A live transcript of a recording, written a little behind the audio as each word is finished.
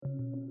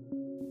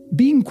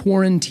Being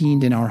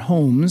quarantined in our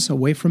homes,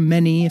 away from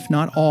many, if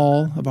not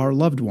all, of our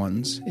loved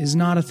ones, is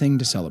not a thing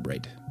to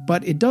celebrate.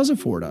 But it does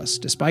afford us,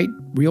 despite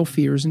real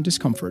fears and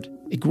discomfort,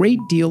 a great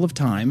deal of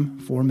time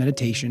for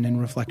meditation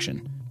and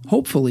reflection.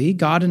 Hopefully,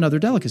 God and Other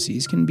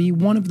Delicacies can be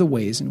one of the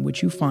ways in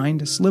which you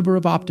find a sliver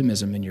of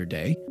optimism in your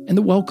day and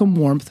the welcome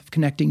warmth of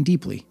connecting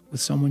deeply with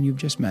someone you've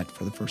just met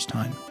for the first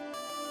time.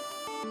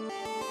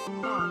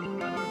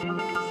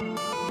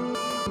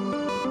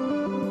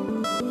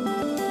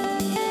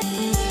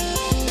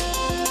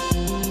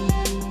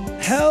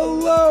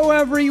 Hello,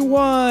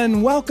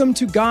 everyone. Welcome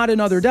to God and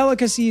Other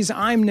Delicacies.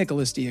 I'm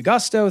Nicholas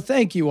D'Augusto.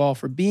 Thank you all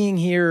for being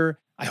here.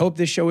 I hope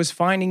this show is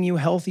finding you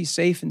healthy,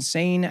 safe, and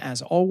sane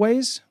as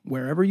always,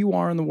 wherever you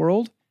are in the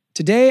world.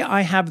 Today,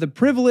 I have the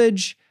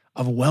privilege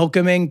of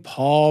welcoming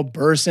Paul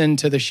Berson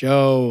to the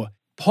show.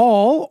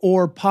 Paul,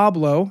 or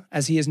Pablo,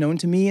 as he is known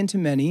to me and to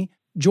many,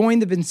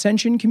 joined the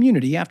Vincentian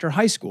community after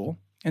high school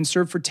and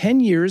served for 10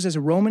 years as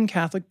a Roman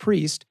Catholic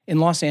priest in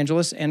Los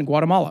Angeles and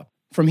Guatemala.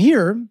 From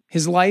here,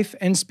 his life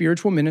and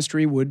spiritual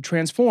ministry would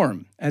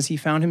transform as he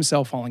found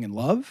himself falling in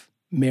love,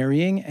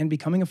 marrying, and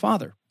becoming a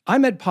father. I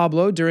met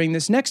Pablo during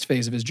this next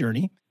phase of his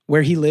journey,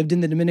 where he lived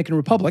in the Dominican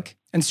Republic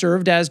and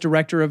served as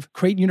director of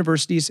Creighton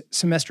University's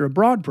Semester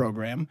Abroad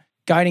program,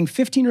 guiding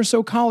 15 or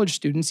so college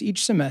students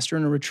each semester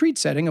in a retreat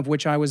setting of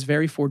which I was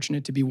very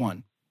fortunate to be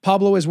one.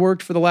 Pablo has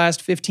worked for the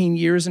last 15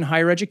 years in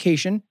higher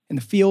education in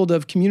the field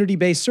of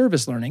community-based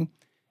service learning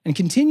and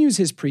continues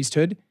his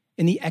priesthood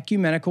in the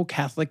Ecumenical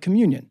Catholic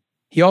Communion.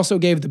 He also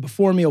gave the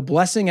before-meal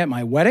blessing at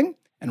my wedding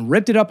and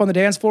ripped it up on the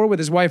dance floor with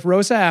his wife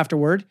Rosa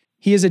afterward.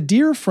 He is a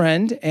dear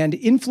friend and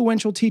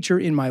influential teacher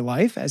in my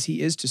life, as he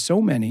is to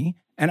so many,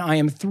 and I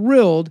am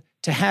thrilled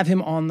to have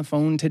him on the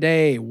phone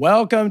today.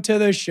 Welcome to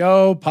the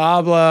show,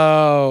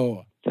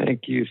 Pablo.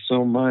 Thank you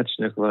so much,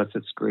 Nicholas.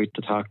 It's great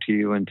to talk to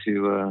you and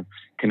to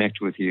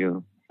connect with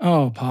you.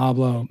 Oh,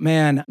 Pablo,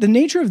 man. The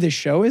nature of this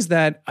show is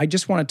that I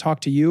just want to talk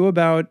to you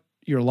about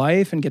your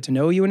life and get to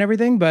know you and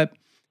everything, but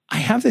I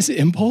have this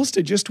impulse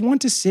to just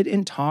want to sit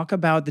and talk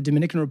about the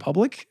Dominican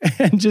Republic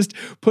and just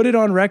put it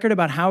on record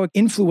about how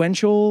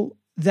influential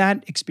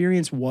that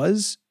experience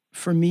was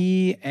for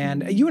me.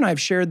 And you and I have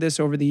shared this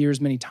over the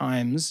years many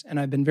times, and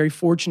I've been very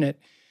fortunate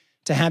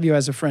to have you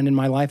as a friend in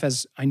my life,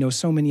 as I know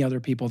so many other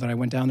people that I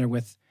went down there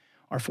with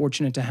are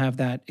fortunate to have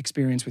that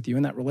experience with you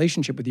and that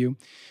relationship with you.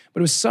 But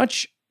it was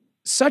such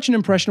an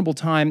impressionable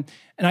time.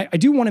 And I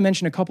do want to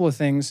mention a couple of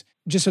things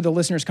just so the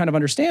listeners kind of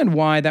understand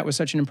why that was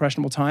such an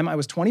impressionable time. I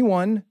was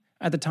 21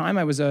 at the time.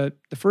 I was the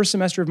first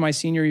semester of my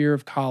senior year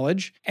of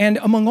college. And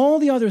among all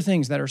the other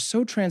things that are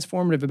so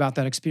transformative about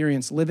that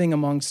experience, living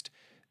amongst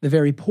the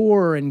very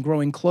poor and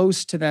growing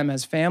close to them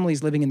as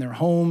families living in their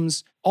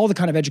homes, all the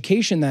kind of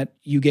education that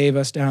you gave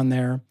us down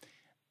there,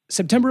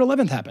 September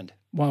 11th happened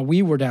while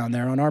we were down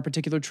there on our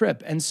particular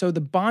trip. And so the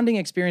bonding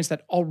experience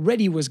that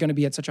already was going to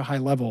be at such a high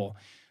level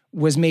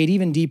was made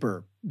even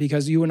deeper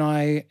because you and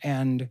I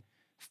and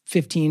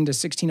 15 to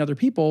 16 other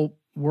people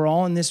were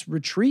all in this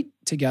retreat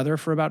together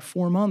for about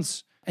 4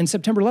 months. And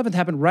September 11th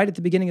happened right at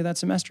the beginning of that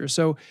semester.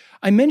 So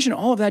I mention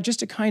all of that just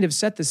to kind of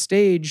set the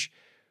stage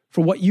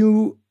for what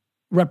you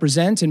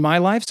represent in my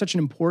life, such an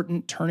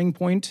important turning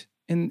point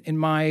in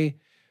my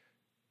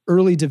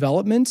early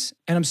development.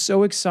 And I'm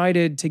so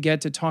excited to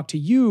get to talk to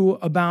you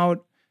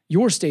about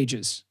your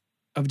stages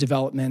of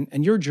development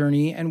and your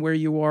journey and where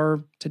you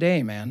are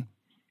today, man.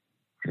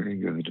 Very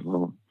good.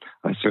 Well,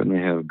 I certainly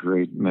have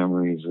great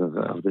memories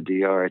of the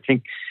DR. I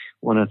think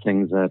one of the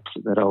things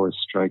that always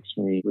strikes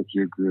me with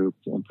your group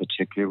in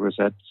particular was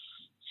that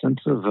sense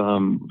of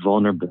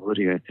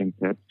vulnerability. I think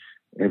that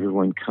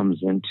everyone comes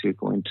into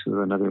going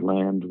to another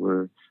land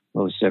where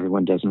most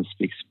everyone doesn't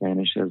speak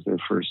Spanish as their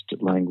first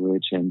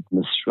language, and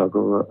the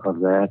struggle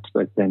of that,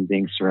 but then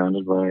being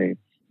surrounded by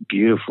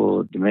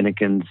beautiful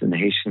Dominicans and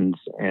Haitians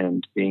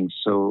and being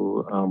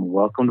so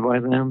welcomed by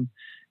them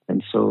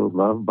and so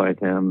loved by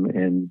them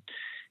in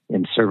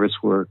service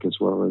work as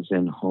well as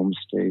in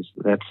homestays.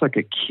 That's like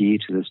a key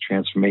to this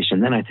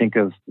transformation. Then I think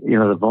of,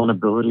 the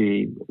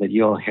vulnerability that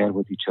you all had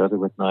with each other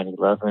with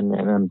 9/11.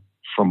 And then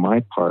for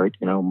my part,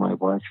 my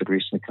wife had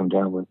recently come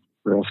down with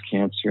breast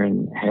cancer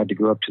and had to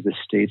go up to the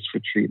States for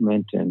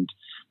treatment. And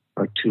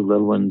our two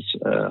little ones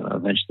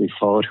eventually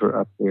followed her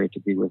up there to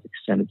be with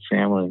extended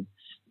family.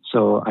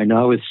 So I know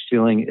I was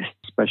feeling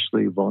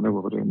especially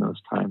vulnerable during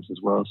those times as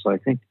well. So I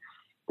think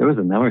there was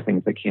a number of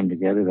things that came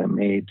together that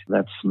made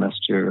that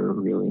semester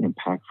really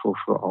impactful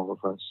for all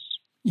of us.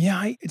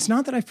 Yeah, it's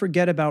not that I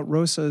forget about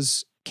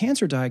Rosa's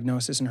cancer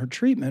diagnosis and her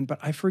treatment, but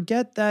I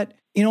forget that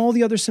in all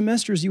the other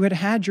semesters, you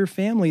had your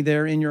family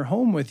there in your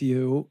home with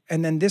you.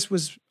 And then this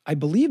was, I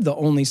believe, the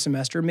only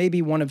semester,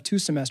 maybe one of two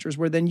semesters,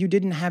 where then you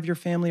didn't have your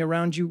family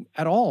around you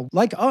at all.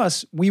 Like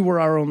us, we were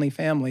our only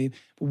family.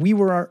 We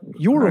were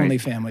your only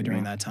family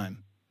during that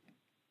time.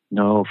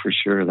 No, for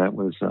sure. That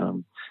was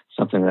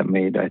something that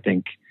made, I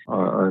think,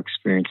 our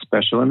experience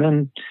special. And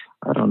then,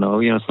 I don't know,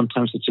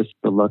 sometimes it's just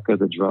the luck of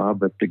the draw,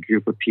 but the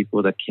group of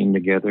people that came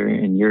together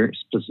in your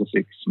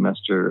specific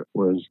semester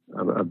was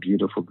a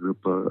beautiful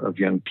group of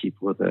young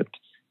people that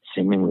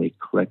seemingly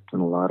clicked in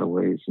a lot of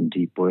ways, in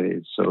deep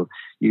ways. So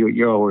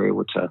you all were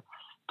able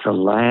to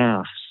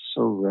laugh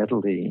so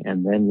readily,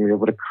 and then you're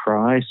able to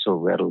cry so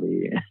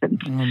readily.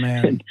 And, oh,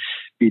 man. And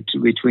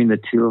between the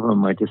two of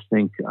them, I just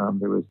think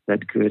there was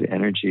that good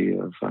energy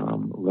of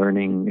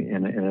learning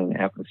in an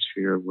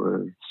atmosphere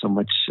where so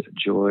much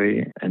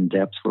joy and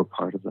depth were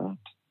part of that.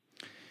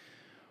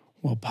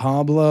 Well,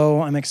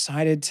 Pablo, I'm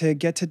excited to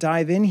get to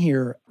dive in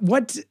here.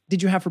 What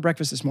did you have for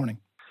breakfast this morning?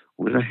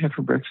 What did I have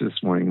for breakfast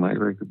this morning? My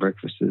regular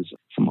breakfast is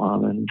some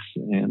almonds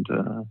and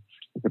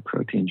like a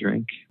protein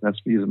drink. That's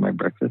usually my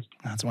breakfast.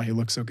 That's why you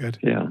look so good.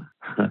 Yeah.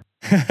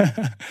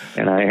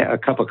 And a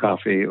cup of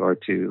coffee or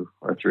 2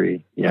 or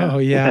 3. Yeah. Oh,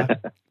 yeah.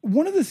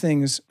 One of the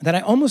things that I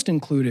almost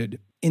included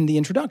in the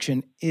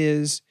introduction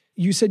is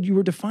you said you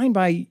were defined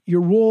by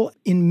your role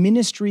in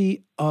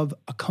ministry of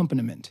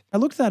accompaniment. I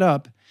looked that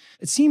up.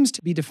 It seems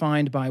to be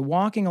defined by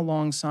walking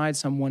alongside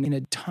someone in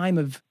a time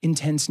of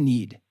intense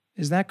need.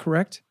 Is that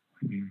correct?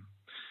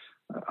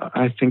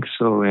 I think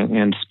so.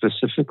 And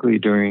specifically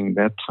during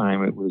that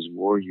time, it was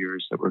war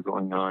years that were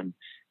going on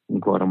in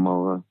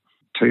Guatemala.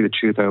 To tell you the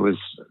truth, I was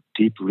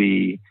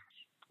deeply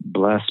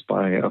blessed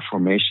by a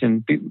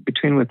formation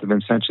between with the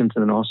Vincentians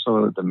and then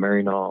also the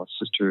Maryknoll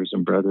Sisters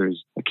and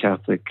Brothers, a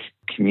Catholic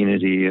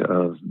community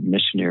of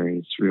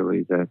missionaries,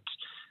 really, that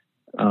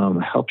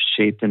helped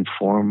shape and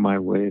form my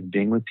way of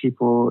being with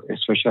people,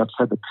 especially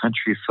outside the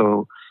country.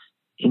 So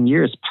in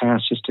years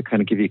past, just to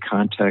kind of give you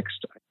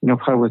context,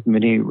 probably with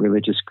many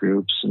religious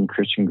groups and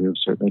Christian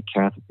groups, certainly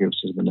Catholic groups,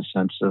 there's been a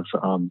sense of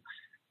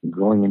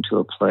going into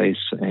a place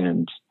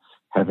and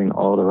having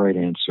all the right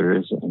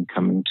answers and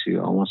coming to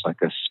almost like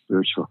a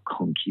spiritual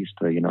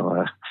conquista,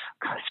 a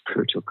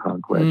spiritual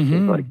conquest,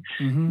 like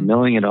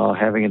knowing it all,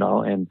 having it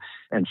all, and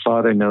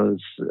Father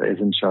is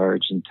in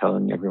charge and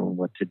telling everyone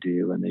what to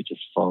do, and they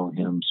just follow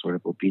him sort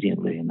of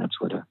obediently, and that's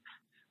what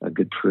a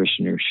good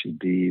parishioner should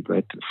be.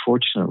 But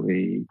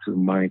fortunately, through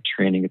my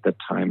training at that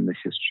time in the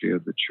history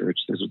of the church,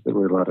 there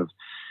were a lot of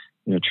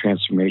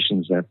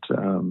transformations that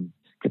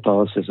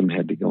Catholicism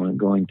had been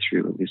going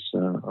through, at least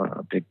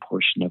a big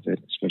portion of it,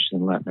 especially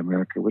in Latin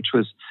America, which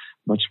was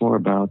much more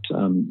about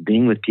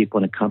being with people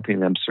and accompanying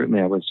them.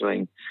 Certainly I was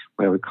doing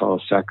what I would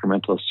call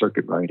sacramental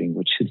circuit riding,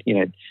 which is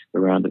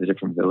around the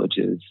different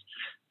villages,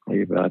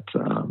 maybe about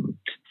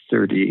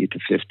 30 to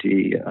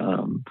 50,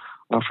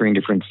 offering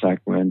different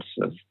sacraments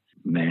of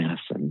Mass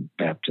and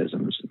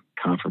baptisms and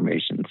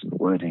confirmations and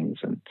weddings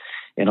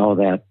and all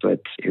that.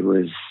 But it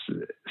was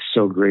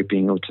so great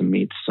being able to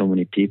meet so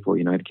many people.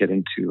 I'd get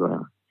into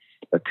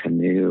a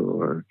canoe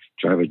or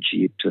drive a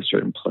Jeep to a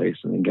certain place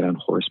and then get on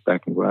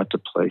horseback and go out to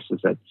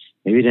places that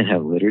maybe didn't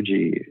have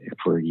liturgy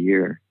for a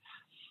year.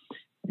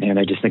 And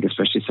I just think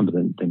especially some of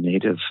the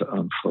native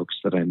folks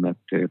that I met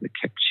there, the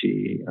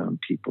Kekchi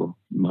people,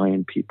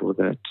 Mayan people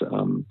that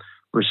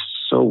were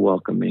so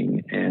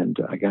welcoming, and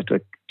I got a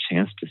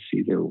chance to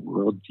see their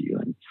worldview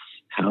and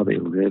how they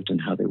lived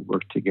and how they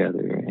worked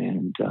together.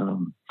 And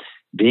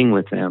being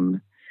with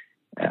them,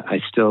 I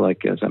still,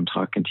 as I'm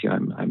talking to you,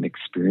 I'm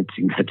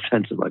experiencing that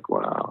sense of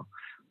wow,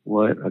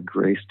 what a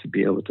grace to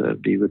be able to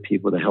be with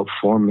people to help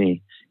form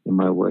me in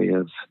my way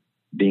of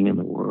being in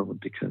the world,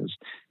 because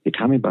they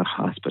taught me about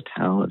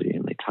hospitality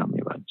and they taught me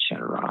about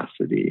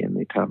generosity and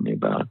they taught me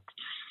about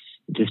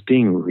just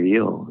being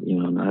real,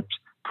 not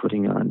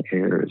putting on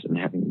airs and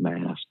having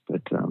masks,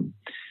 but kind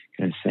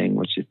of saying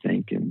what you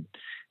think and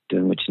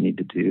doing what you need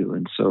to do.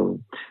 And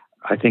so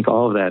I think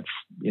all of that,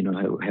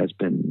 has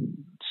been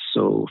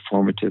so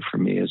formative for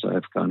me as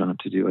I've gone on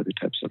to do other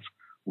types of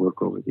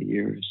work over the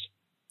years.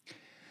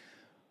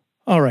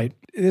 All right.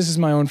 This is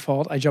my own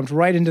fault. I jumped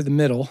right into the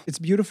middle. It's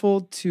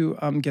beautiful to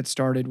get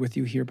started with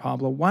you here,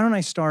 Pablo. Why don't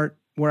I start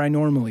where I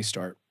normally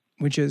start,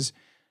 which is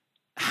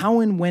how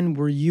and when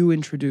were you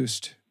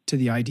introduced to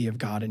the idea of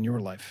God in your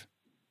life?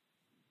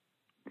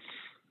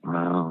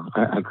 Wow.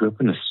 I grew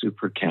up in a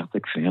super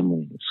Catholic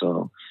family.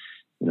 So,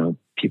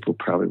 people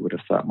probably would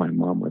have thought my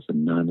mom was a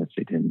nun if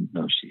they didn't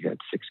know she had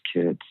 6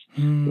 kids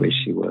the way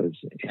she was.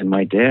 And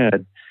my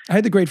dad... I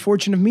had the great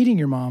fortune of meeting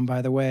your mom,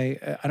 by the way.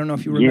 I don't know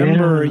if you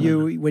remember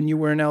when you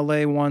were in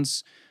LA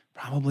once,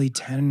 probably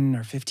 10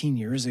 or 15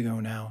 years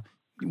ago now.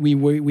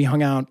 We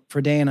hung out for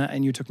a day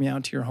and you took me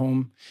out to your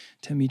home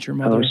to meet your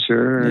mother. Oh,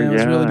 sure. Yeah, it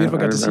was really beautiful.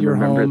 I got to see your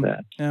home.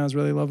 That. Yeah, it was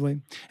really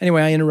lovely.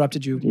 Anyway, I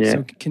interrupted you,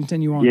 so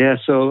continue on. Yeah,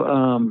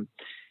 so,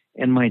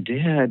 and my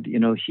dad,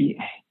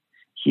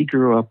 he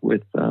grew up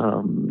with,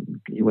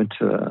 he went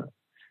to,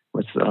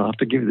 I'll have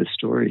to give you the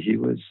story. He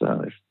was,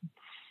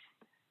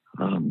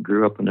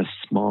 grew up in a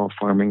small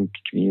farming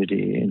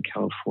community in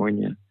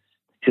California.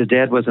 His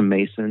dad was a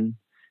Mason,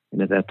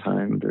 and at that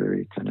time,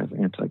 very kind of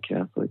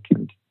anti-Catholic.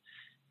 And,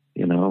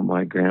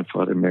 my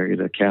grandfather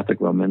married a Catholic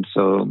woman.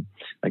 So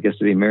I guess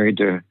to be married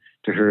to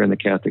her in the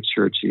Catholic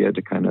Church, he had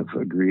to kind of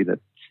agree that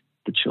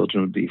the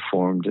children would be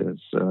formed as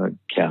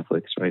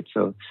Catholics, right?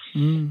 So,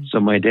 so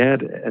my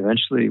dad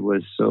eventually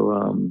was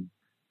so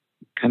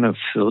kind of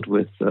filled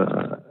with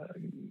a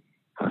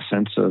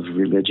sense of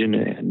religion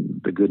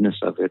and the goodness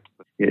of it.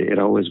 It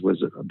always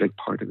was a big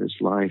part of his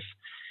life.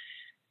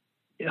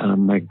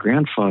 My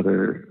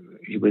grandfather,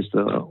 he was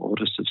the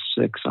oldest of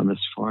 6 on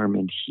this farm,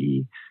 and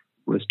he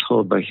was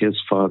told by his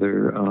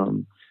father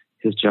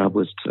his job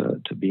was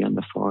to be on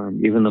the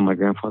farm. Even though my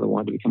grandfather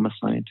wanted to become a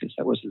scientist,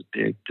 that was his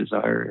big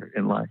desire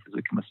in life, was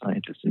to become a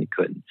scientist, and he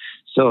couldn't.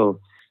 So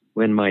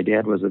when my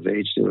dad was of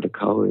age to go to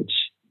college,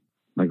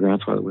 my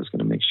grandfather was going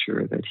to make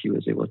sure that he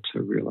was able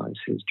to realize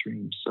his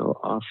dreams. So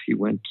off he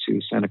went to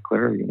Santa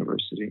Clara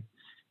University.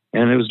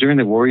 And it was during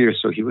the war years,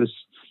 so he was,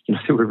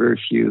 there were very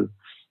few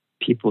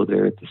people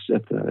there it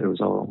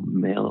was all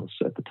males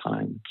at the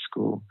time at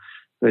school.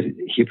 But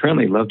he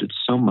apparently loved it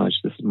so much,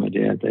 this is my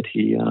dad, that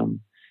he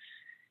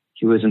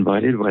was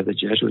invited by the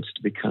Jesuits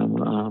to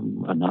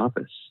become a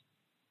novice.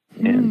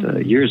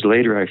 And years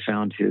later, I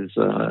found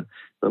the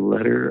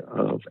letter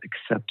of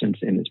acceptance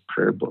in his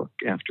prayer book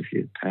after he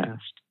had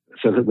passed.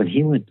 So that when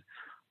he went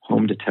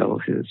home to tell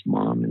his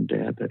mom and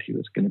dad that he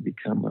was going to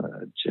become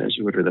a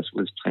Jesuit, or that's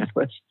what his plan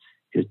was,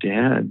 his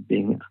dad,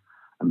 being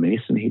a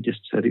Mason, he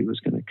just said he was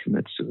going to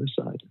commit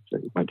suicide.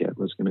 That my dad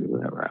was going to go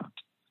that route.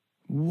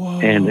 Whoa!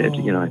 And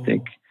I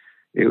think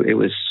it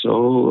was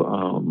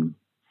so.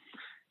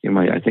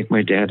 I think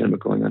my dad ended up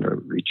going on a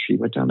retreat,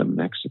 went down to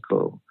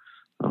Mexico,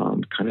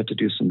 kind of to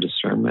do some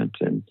discernment,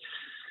 and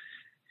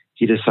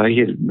he decided he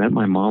had met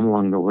my mom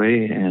along the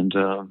way, and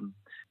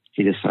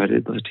he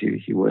decided that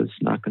he was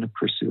not going to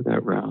pursue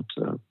that route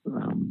of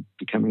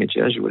becoming a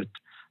Jesuit.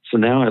 So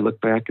now I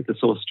look back at this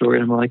whole story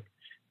and I'm like,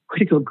 way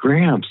to go,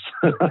 Gramps.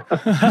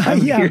 I'm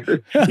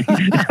here.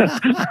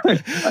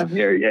 I'm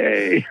here,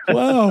 yay.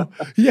 Wow.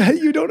 Yeah,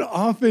 you don't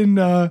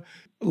often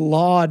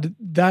laud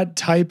that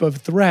type of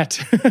threat.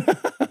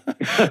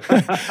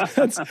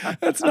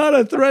 That's not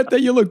a threat that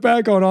you look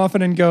back on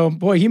often and go,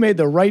 boy, he made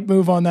the right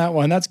move on that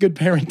one. That's good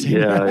parenting.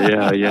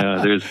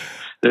 Yeah.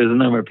 There's a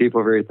number of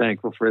people very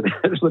thankful for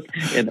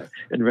that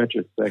in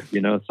retrospect,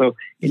 So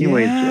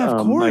anyways,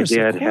 my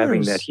dad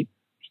having that,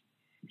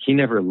 he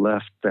never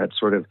left that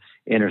sort of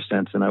inner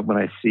sense. And when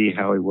I see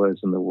how he was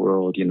in the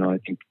world, I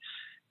think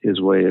his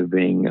way of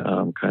being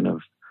kind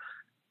of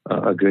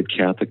a good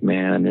Catholic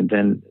man. And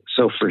then,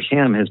 so for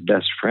him, his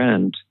best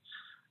friend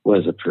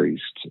was a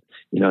priest.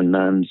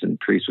 Nuns and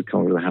priests would come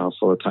over to the house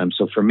all the time.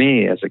 So for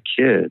me as a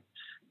kid,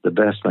 the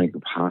best thing I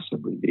could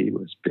possibly be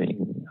was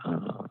being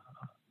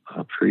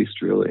a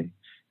priest, really,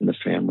 in the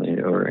family.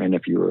 And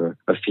if you were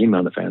a female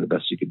in the family, the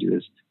best you could do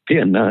is be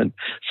a nun.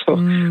 So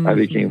I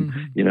became,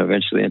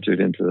 eventually entered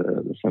into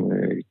the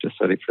seminary to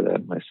study for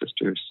that. My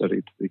sister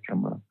studied to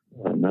become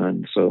a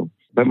nun. So,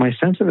 but my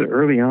sense of it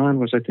early on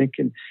was, I think,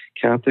 in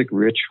Catholic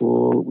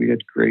ritual, we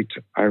had great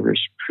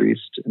Irish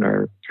priests in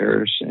our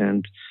parish,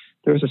 and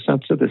there was a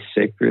sense of the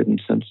sacred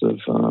and sense of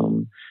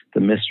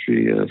the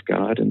mystery of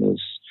God in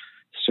those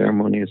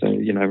ceremonies. I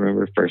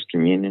remember First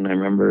Communion. I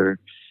remember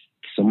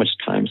so much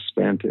time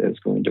spent as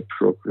going to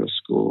parochial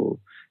school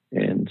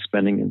and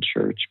spending in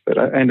church. But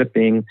I ended up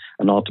being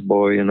an altar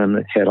boy and then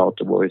the head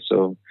altar boy.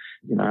 So,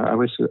 I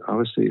was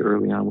obviously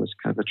early on was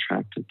kind of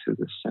attracted to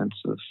the sense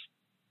of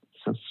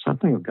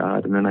something of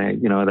God. And then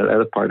that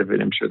other part of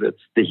it, I'm sure that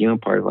the human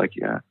part of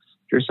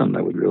here's something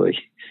that would really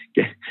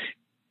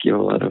give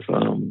a lot of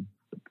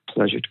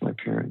pleasure to my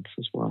parents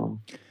as well.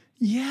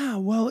 Yeah,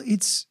 well,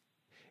 it's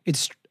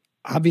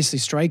obviously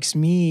strikes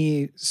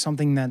me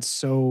something that's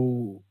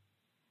so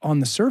on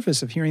the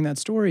surface of hearing that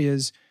story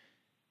is,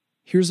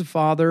 here's a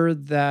father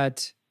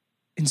that,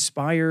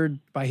 inspired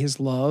by his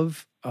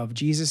love of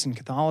Jesus and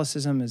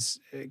Catholicism,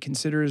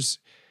 considers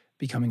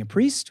becoming a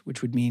priest,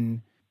 which would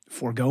mean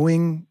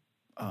foregoing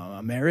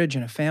a marriage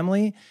and a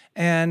family.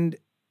 And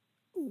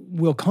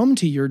we'll come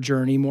to your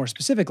journey more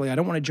specifically. I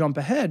don't want to jump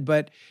ahead,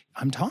 but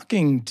I'm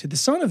talking to the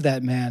son of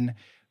that man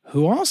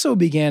who also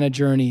began a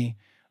journey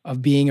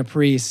of being a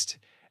priest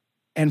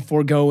and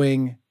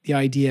foregoing the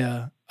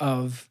idea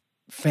of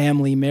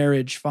family,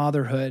 marriage,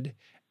 fatherhood,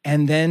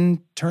 and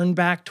then turned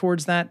back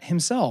towards that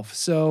himself.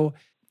 So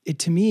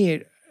to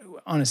me,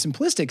 on a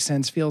simplistic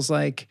sense, feels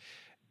like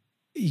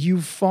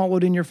you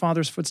followed in your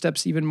father's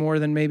footsteps even more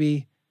than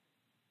maybe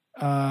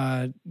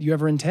you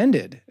ever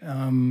intended.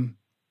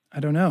 I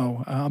don't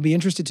know. I'll be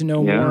interested to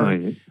know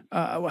more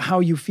how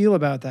you feel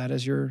about that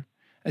as you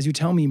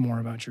tell me more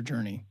about your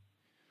journey.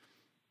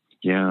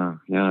 Yeah.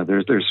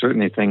 There's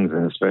certainly things,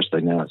 and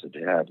especially now as a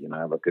dad,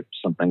 I look at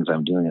some things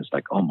I'm doing. It's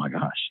like, oh my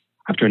gosh,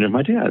 I've turned into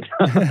my dad.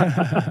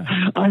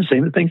 I'm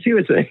saying the things he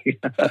would say.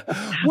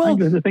 Well, I'm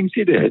doing the things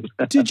he did.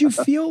 Did you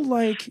feel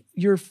like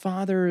your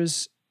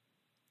father's?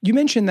 You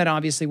mentioned that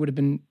obviously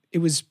it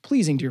was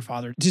pleasing to your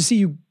father to see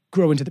you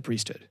grow into the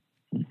priesthood.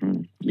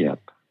 Mm-hmm. Yep,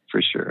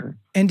 for sure.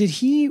 And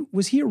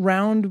was he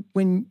around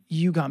when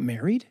you got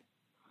married?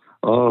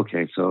 Oh,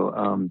 okay. So,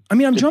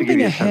 I'm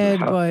jumping ahead,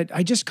 but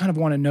I just kind of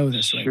want to know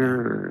this right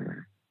now.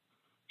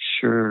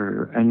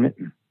 Sure.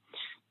 And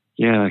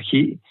yeah,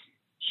 he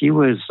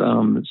was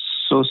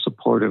so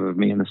supportive of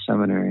me in the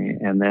seminary.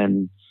 And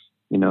then,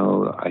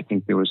 I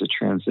think there was a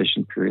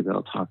transition period that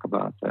I'll talk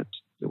about that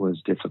it was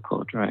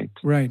difficult, right?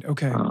 Right.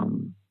 Okay.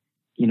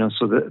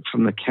 So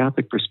from the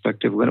Catholic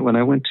perspective, when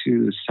I went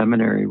to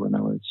seminary when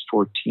I was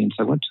 14,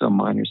 so I went to a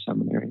minor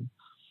seminary.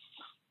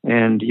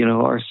 And,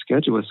 our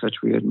schedule was such,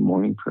 we had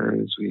morning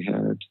prayers, we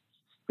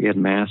had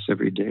mass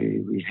every day,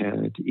 we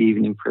had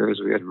evening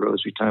prayers, we had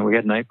rosary time, we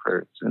had night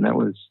prayers. And that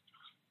was,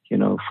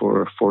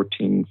 for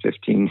 14,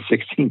 15,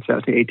 16,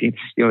 17, 18,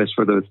 it's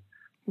for those,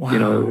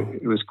 Wow.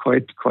 it was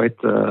quite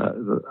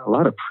a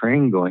lot of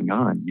praying going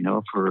on,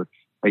 for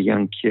a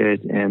young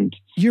kid. And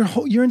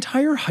Your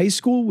entire high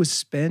school was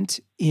spent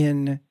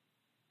in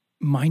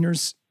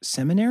miners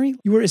seminary?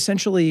 You were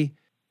essentially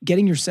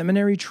getting your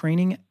seminary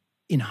training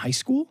in high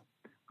school?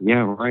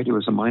 yeah, right. It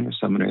was a minor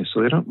seminary.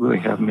 So they don't really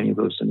have many of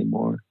those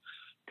anymore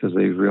because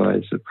they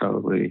realize it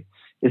probably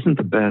isn't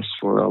the best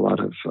for a lot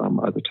of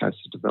other types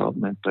of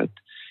development. But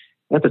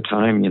at the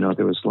time,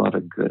 there was a lot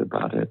of good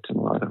about it, and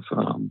a lot of,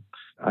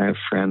 I have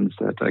friends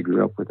that I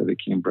grew up with that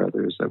became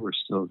brothers that were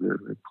still very,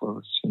 very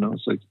close,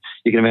 So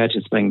you can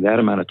imagine spending that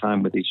amount of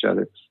time with each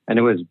other. And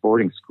it was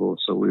boarding school,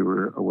 so we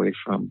were away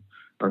from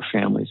our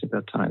families at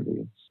that time.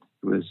 It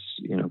was,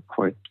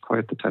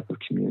 quite the type of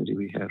community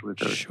we had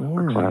with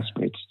our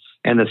classmates.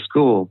 And the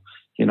school,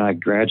 I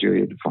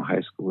graduated from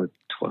high school with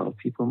 12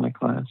 people in my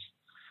class.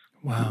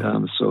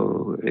 Wow.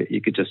 So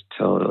you could just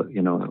tell,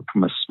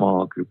 from a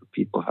small group of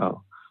people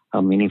how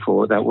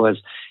meaningful that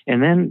was.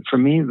 And then for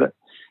me,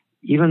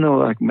 even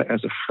though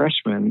as a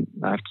freshman,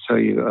 I have to tell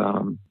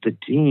you, the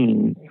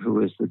dean, who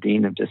was the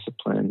dean of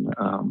discipline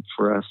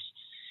for us,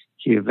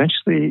 he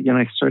eventually,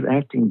 started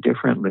acting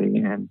differently,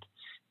 and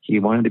he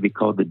wanted to be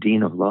called the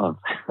dean of love.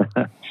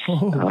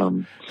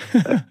 Okay.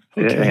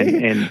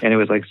 And it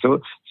was like, so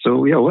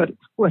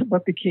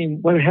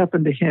what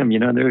happened to him?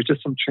 There was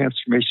just some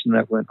transformation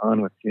that went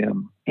on with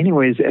him.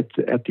 Anyways, at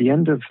the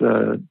end of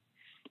the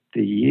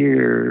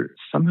year,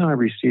 somehow I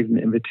received an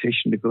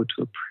invitation to go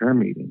to a prayer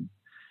meeting.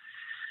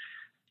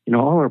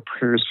 All our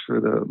prayers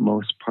for the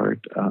most part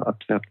up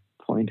to that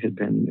point had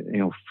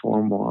been,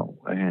 formal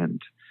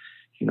and,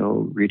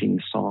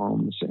 reading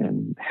Psalms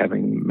and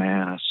having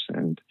Mass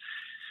and,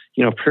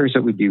 prayers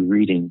that we'd be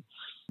reading.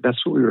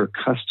 That's what we were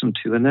accustomed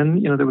to. And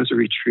then, there was a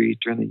retreat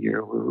during the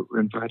year where we were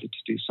invited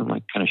to do some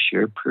kind of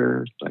shared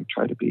prayers,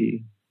 try to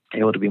be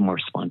able to be more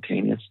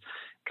spontaneous,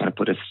 kind of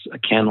put a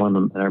candle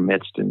in our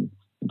midst and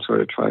sort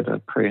of try to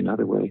pray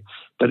another way.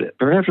 But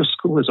right after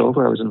school was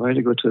over, I was invited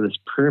to go to this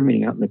prayer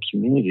meeting out in the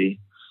community.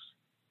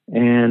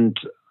 And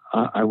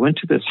I went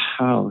to this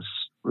house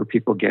where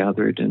people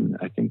gathered, and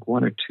I think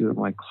one or two of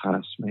my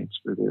classmates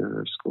were there,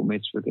 or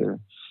schoolmates were there.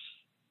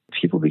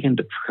 People began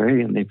to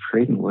pray, and they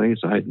prayed in ways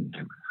I'd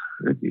never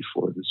heard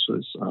before. This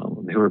was,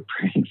 they were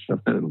praying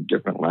some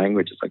different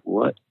languages, like,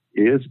 what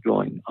is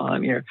going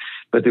on here?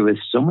 But there was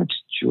so much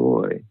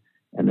joy,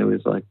 and there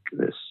was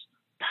this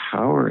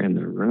power in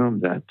the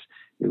room that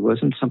it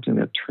wasn't something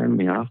that turned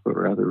me off, but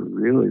rather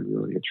really,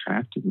 really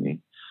attracted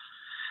me.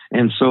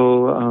 And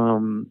so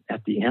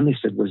at the end, they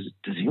said,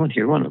 does anyone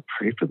here want to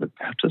pray for the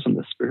baptism of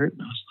the Spirit?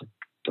 And I was like,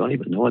 don't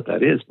even know what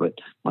that is, but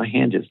my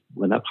hand just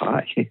went up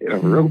high,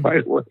 real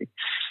right away.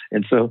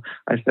 And so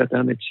I sat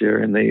down in a chair,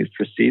 and they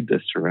proceeded to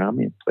surround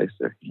me and place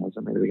their hands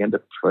on me. They began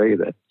to pray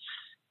that,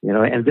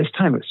 and this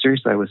time,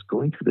 seriously, I was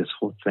going through this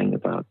whole thing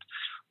about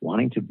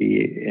wanting to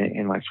be,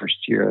 in my first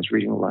year, I was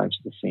reading the lives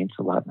of the saints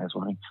a lot, and I was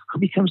wondering, who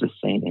becomes a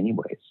saint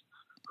anyways?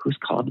 Who's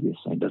called to be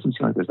a saint? Doesn't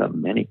seem like there's that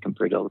many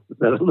compared to others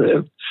that have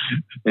lived.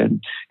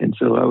 And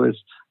so I was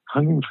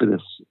hungering for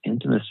this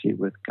intimacy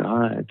with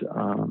God.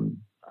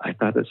 I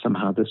thought that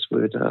somehow this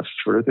would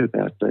further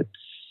that. But,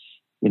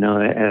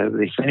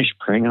 they finished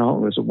praying and all.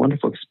 It was a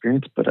wonderful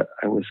experience, but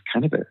I was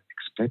kind of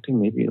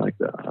expecting maybe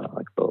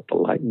the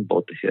lightning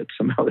bolt to hit,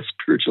 somehow a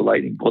spiritual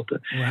lightning bolt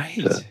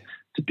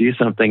to do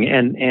something.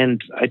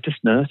 And I just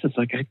noticed it's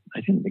like I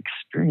didn't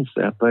experience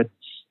that. But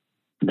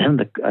then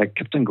I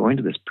kept on going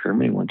to this prayer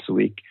meeting once a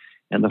week.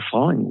 And the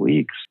following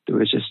weeks, there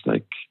was just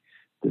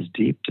this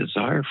deep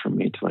desire for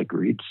me to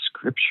read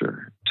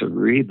scripture, to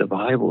read the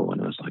Bible. And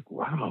it was like,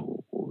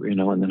 wow,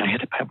 and then I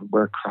had to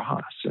wear a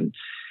cross. And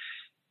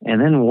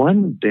then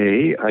one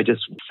day I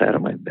just sat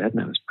on my bed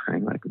and I was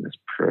praying in this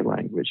prayer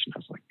language. And I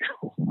was like,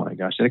 oh my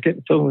gosh, and I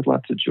kept filling with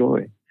lots of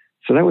joy.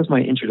 So that was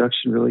my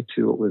introduction really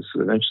to what was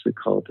eventually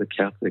called the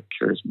Catholic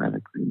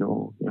Charismatic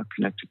Renewal,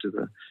 connected to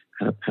the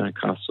kind of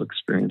Pentecostal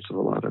experience of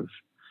a lot of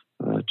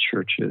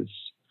churches.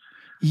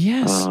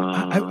 Yes,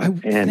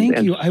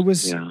 thank you.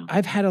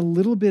 I've had a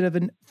little bit of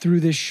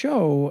through this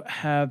show,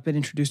 have been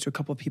introduced to a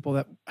couple of people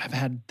that have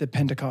had the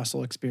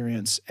Pentecostal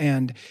experience.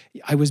 And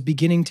I was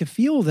beginning to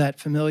feel that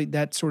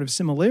sort of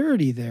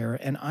similarity there.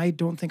 And I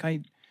don't think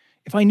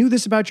if I knew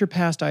this about your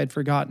past, I had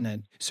forgotten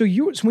it. So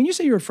when you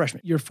say you're a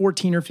freshman, you're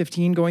 14 or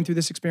 15 going through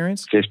this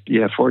experience?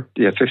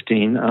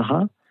 15.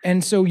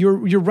 And so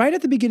you're right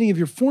at the beginning of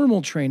your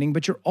formal training,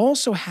 but you're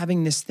also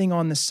having this thing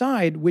on the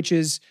side, which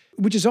is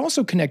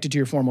also connected to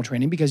your formal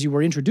training because you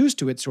were introduced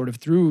to it sort of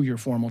through your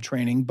formal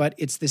training, but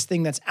it's this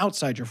thing that's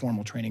outside your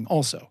formal training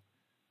also.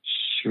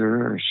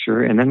 Sure.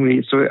 And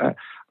then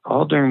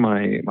all during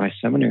my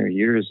seminary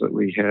years that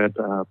we had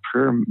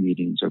prayer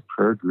meetings or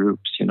prayer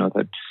groups,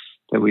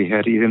 that we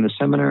had either in the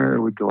seminary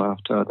or we'd go off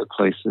to other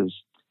places.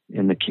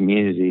 in the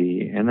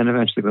community, and then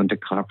eventually going to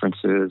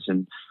conferences,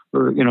 and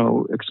were,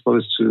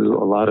 exposed to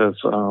a lot of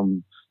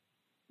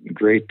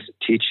great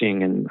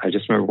teaching. And I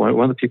just remember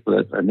one of the people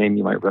that a name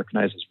you might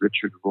recognize is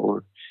Richard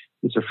Rohr.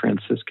 He's a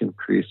Franciscan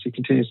priest. He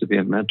continues to be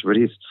a mentor, but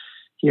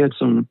he had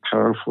some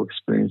powerful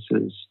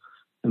experiences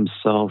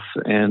himself.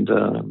 And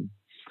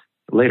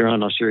later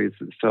on, I'll share you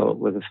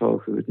with a fellow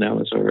who now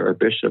is our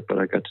bishop, but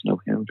I got to know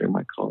him during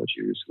my college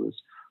years, who was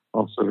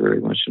also very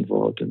much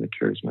involved in the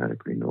charismatic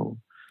renewal.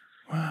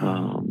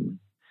 Wow.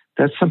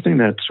 That's something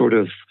that sort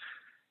of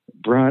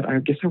brought, I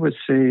guess I would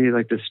say,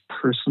 like this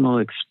personal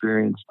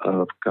experience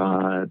of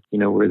God,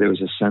 where there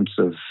was a sense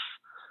of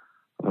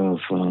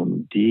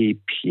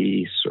deep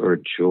peace or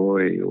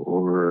joy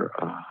or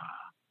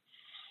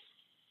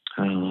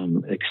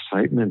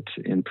excitement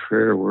in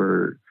prayer,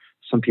 where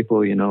some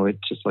people,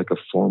 it's just like a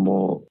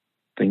formal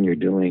thing you're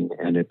doing,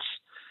 and it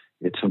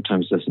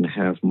sometimes doesn't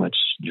have much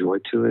joy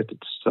to it.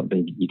 It's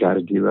something you got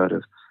to do out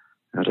of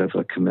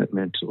a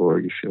commitment, or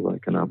you feel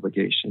like an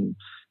obligation.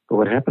 But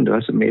what happened to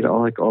us, it made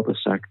all the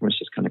sacraments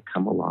just kind of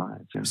come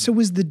alive. So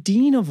was the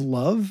Dean of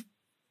Love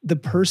the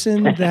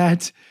person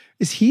that,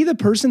 is he the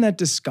person that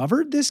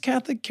discovered this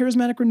Catholic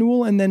charismatic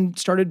renewal and then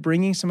started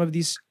bringing some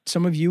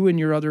of you and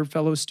your other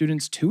fellow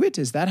students to it?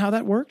 Is that how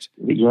that worked?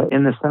 Yeah,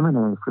 in the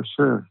seminary, for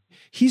sure.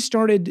 He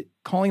started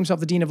calling himself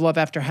the Dean of Love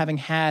after having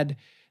had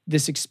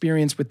this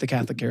experience with the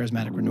Catholic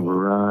charismatic renewal.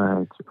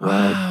 Right.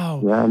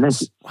 Wow. Yeah, and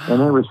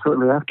then it was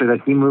shortly after that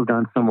he moved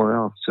on somewhere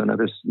else to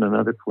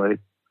another place.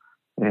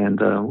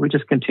 And we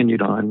just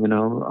continued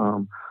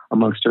on,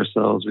 amongst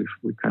ourselves.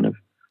 We kind of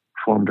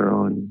formed our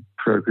own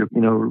prayer group.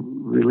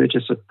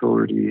 Religious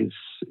authorities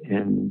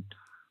in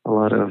a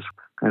lot of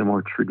kind of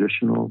more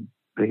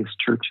traditional-based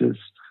churches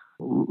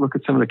look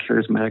at some of the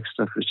charismatic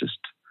stuff as just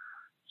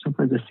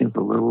something that seems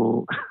a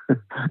little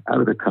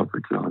out of the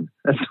comfort zone.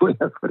 That's the way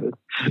I put it.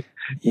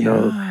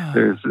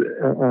 There's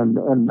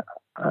and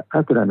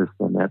I could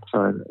understand that.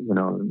 So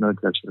no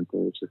judgment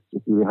there. It's just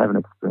if you haven't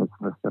experienced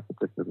some of the stuff, it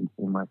just doesn't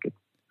seem like it's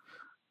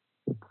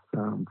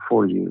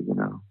for you.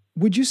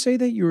 Would you say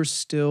that you're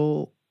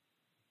still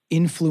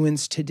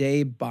influenced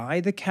today by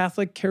the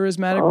Catholic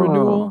charismatic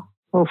renewal?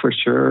 Oh, for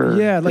sure.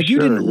 Yeah, like you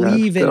didn't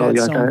leave it at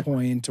some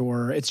point,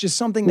 or it's just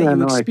something that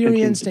you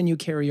experienced and you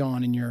carry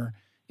on in your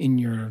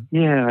mission.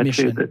 I'd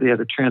say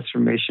the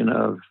transformation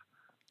of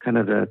kind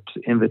of that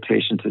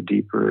invitation to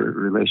deeper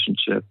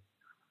relationship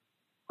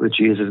with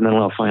Jesus. And then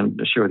I'll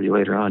share with you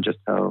later on just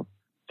how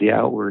the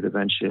outward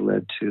eventually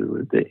led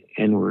to the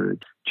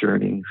inward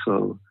journey.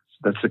 So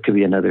that could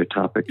be another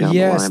topic down the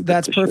line. Yes,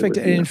 that's perfect.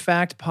 And in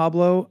fact,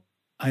 Pablo,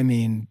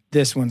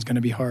 this one's going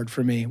to be hard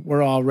for me.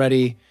 We're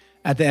already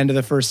at the end of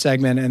the first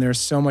segment, and there's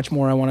so much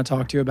more I want to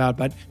talk to you about,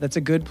 but that's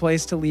a good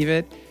place to leave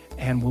it.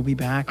 And we'll be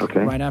back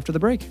right after the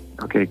break.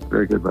 Okay,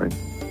 very good, buddy.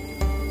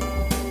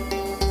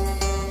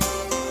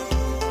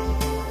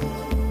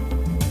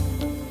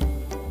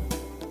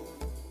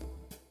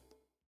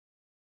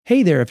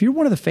 Hey there, if you're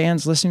one of the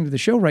fans listening to the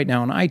show right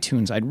now on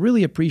iTunes, I'd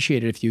really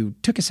appreciate it if you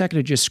took a second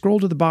to just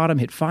scroll to the bottom,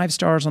 hit 5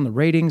 stars on the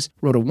ratings,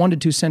 wrote a 1 to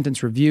 2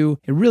 sentence review.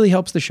 It really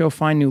helps the show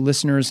find new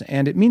listeners,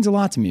 and it means a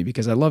lot to me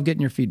because I love getting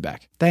your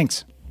feedback.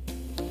 Thanks.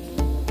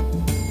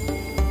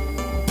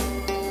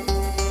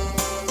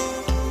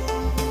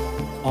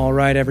 All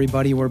right,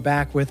 everybody, we're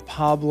back with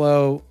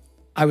Pablo.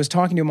 I was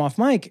talking to him off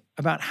mic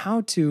about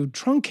how to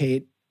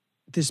truncate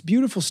this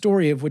beautiful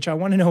story of which I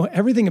want to know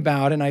everything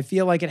about, and I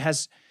feel like it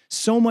has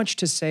so much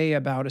to say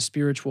about a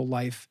spiritual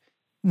life.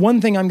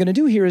 One thing I'm going to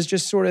do here is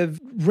just sort of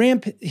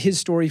ramp his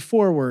story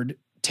forward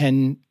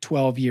 10,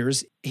 12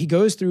 years. He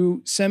goes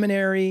through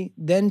seminary,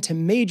 then to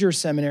major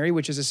seminary,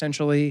 which is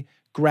essentially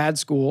grad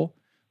school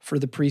for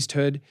the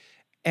priesthood.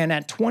 And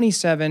at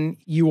 27,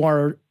 you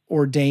are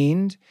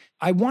ordained.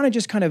 I want to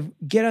just kind of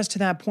get us to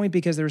that point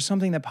because there's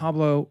something that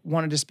Pablo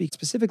wanted to speak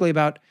specifically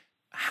about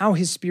how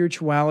his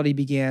spirituality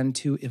began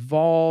to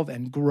evolve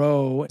and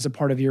grow as a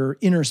part of your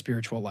inner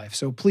spiritual life.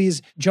 So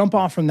please jump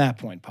off from that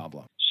point,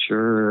 Pablo.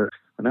 Sure.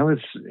 When I was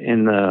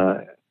in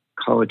the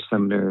college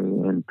seminary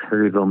in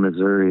Perryville,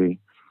 Missouri,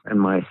 in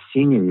my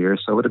senior year,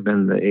 so I would have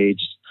been the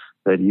age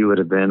that you would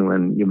have been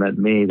when you met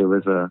me, there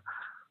was a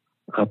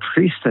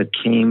priest that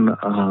came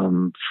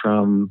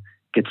from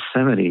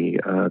Gethsemane,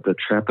 the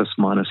Trappist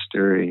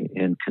monastery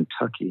in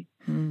Kentucky,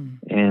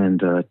 and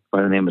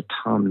by the name of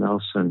Tom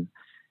Nelson.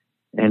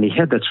 And he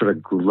had that sort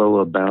of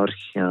glow about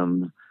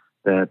him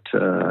that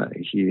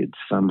he had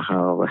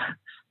somehow,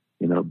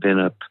 been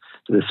up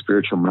to the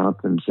spiritual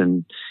mountains.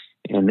 And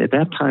at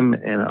that time,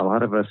 and a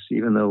lot of us,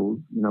 even though,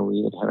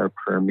 we had our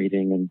prayer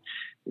meeting and,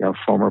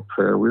 formal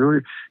prayer, we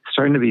were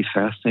starting to be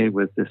fascinated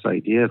with this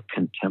idea of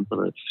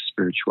contemplative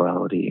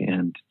spirituality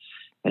and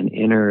an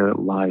inner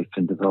life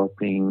and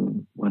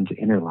developing one's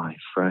inner life,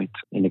 right?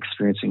 And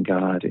experiencing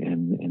God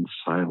in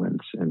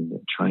silence and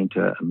trying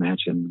to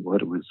imagine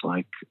what it was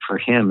like for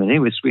him. And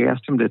anyways, we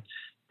asked him to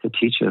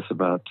teach us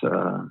about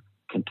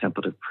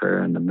contemplative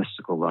prayer and the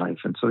mystical life.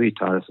 And so he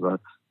taught us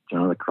about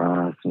John of the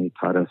Cross, and he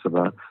taught us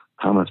about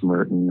Thomas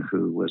Merton,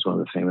 who was one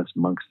of the famous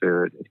monks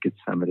there at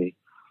Gethsemane.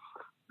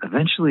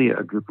 eventually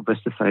a group of us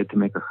decided to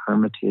make a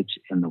hermitage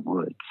in the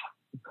woods.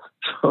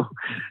 So,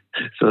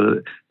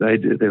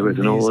 there was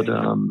an old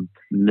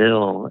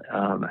mill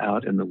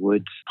out in the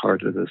woods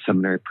part of the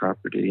seminary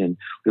property, and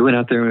we went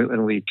out there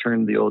and we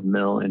turned the old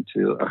mill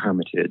into a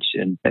hermitage.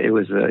 And it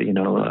was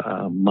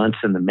months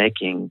in the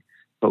making,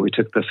 but we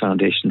took the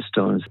foundation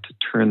stones to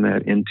turn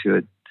that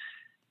into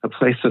a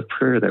place of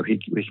prayer that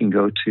we can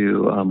go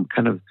to,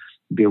 kind of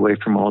be away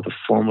from all the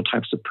formal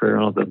types of prayer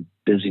and all the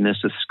busyness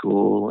of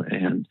school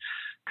and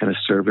kind of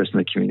service in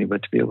the community,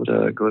 but to be able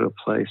to go to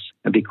a place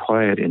and be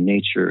quiet in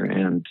nature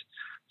and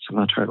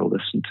somehow try to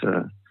listen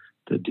to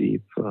the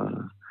deep,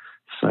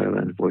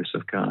 silent voice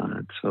of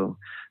God. So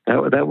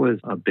that was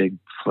a big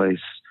place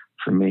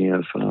for me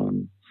of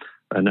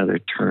another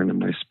turn in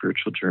my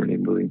spiritual journey,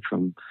 moving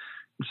from,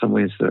 in some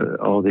ways,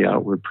 all the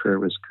outward prayer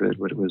was good,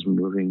 but it was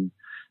moving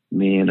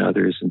me and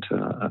others into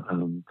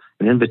an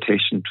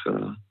invitation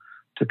to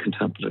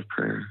contemplative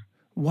prayer.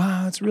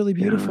 Wow, it's really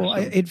beautiful.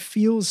 Yeah, It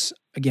feels,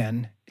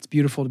 again, it's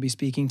beautiful to be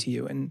speaking to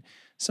you. And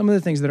some of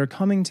the things that are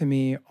coming to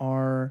me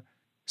are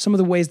some of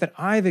the ways that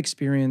I've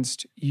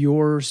experienced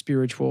your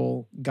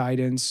spiritual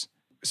guidance,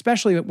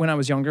 especially when I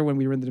was younger, when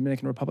we were in the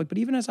Dominican Republic, but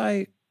even as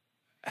I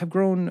have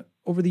grown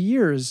over the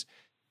years,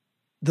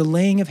 the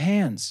laying of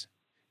hands.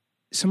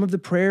 Some of the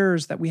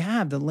prayers that we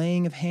have, the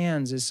laying of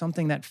hands is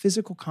something, that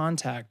physical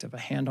contact of a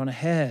hand on a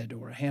head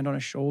or a hand on a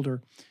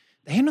shoulder.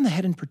 The hand on the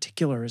head in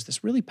particular is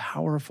this really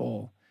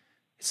powerful,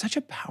 it's such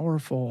a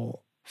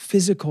powerful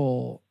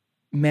physical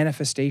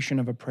manifestation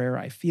of a prayer.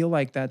 I feel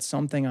like that's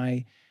something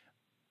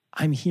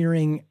I'm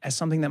hearing as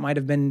something that might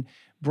have been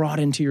brought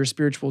into your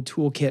spiritual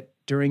toolkit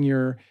during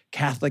your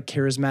Catholic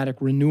charismatic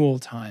renewal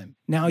time.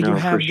 Now you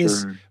have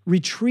this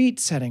retreat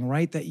setting,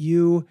 right?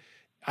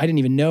 I didn't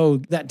even know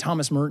that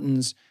Thomas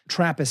Merton's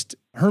Trappist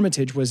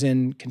hermitage was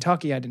in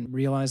Kentucky. I didn't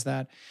realize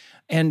that.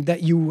 And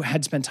that you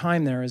had spent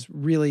time there is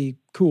really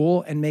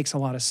cool and makes a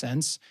lot of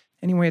sense.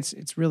 Anyway,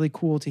 it's really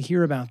cool to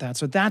hear about that.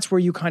 So that's where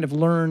you kind of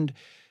learned,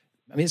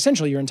 I mean,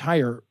 essentially your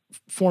entire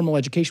formal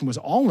education was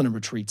all in a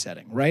retreat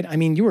setting, right? I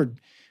mean, you were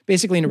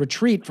basically in a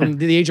retreat from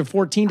the age of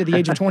 14 to the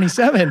age of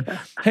 27,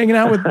 hanging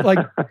out with like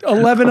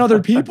 11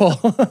 other people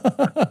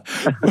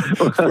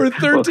for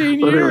 13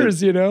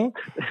 years, you know?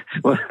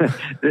 Well,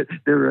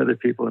 there were other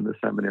people in the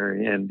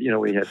seminary and,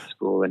 we had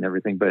school and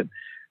everything, but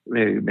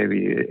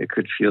maybe it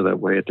could feel that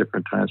way at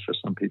different times for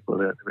some people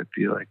that it would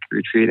be like a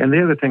retreat. And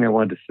the other thing I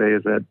wanted to say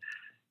is that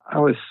I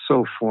was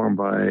so formed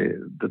by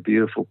the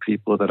beautiful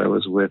people that I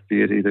was with,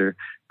 be it either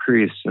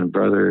priests and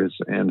brothers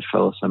and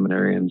fellow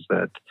seminarians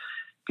that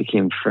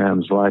became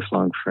friends,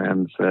 lifelong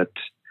friends that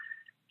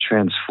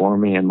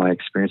transformed me in my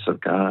experience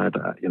of God.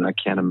 I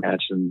can't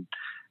imagine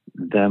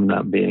them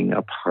not being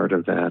a part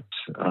of that.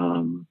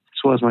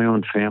 As well as my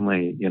own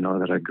family,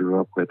 that I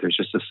grew up with. There's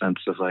just a sense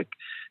of like,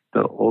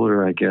 the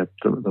older I get,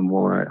 the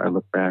more I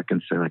look back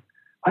and say like,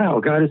 wow,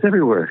 God is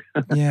everywhere.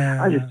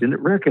 Yeah. I just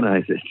didn't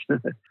recognize it.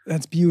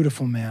 That's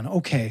beautiful, man.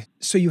 Okay.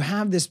 So you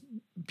have this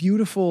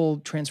beautiful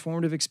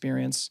transformative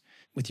experience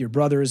with your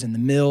brothers in the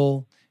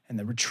mill and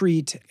the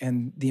retreat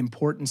and the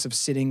importance of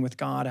sitting with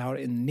God out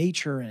in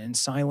nature and in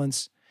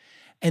silence.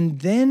 And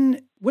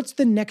then what's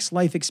the next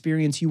life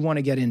experience you want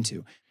to get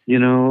into?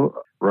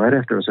 Right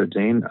after I was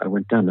ordained, I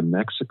went down to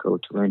Mexico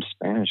to learn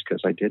Spanish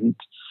because I didn't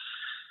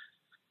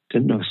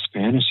know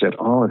Spanish at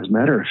all. As a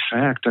matter of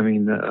fact,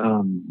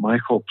 my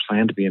whole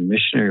plan to be a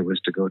missionary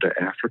was to go to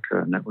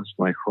Africa, and that was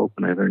my hope.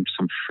 And I learned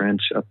some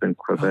French up in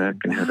Quebec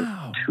and had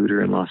a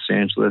tutor in Los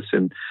Angeles,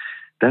 and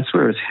that's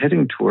where I was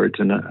heading towards.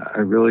 And I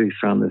really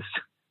found this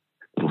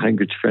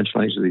French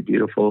language really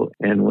beautiful.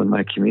 And when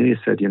my community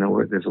said,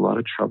 there's a lot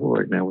of trouble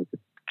right now with the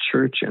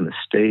church and the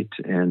state,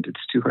 and it's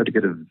too hard to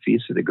get a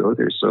visa to go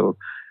there. So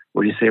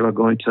what do you say about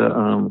going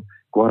to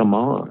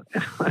Guatemala?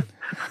 And I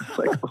was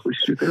like, oh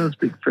shoot, they don't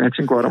speak French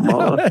in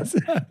Guatemala.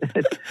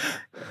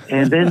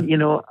 And then,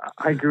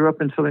 I grew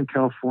up in Southern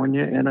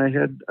California and I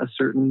had a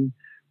certain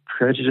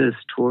prejudice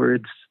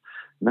towards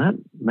not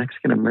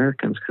Mexican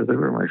Americans because they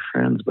were my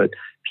friends, but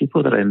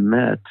people that I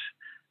met,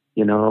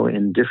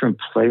 in different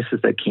places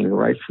that came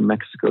right from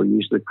Mexico,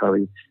 usually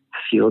probably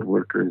field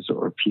workers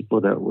or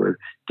people that were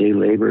day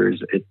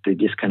laborers. They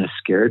just kind of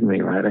scared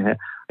me, right? I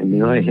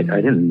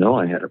didn't know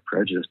I had a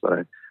prejudice,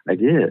 but I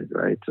did,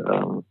 right?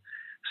 So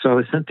I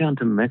was sent down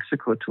to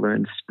Mexico to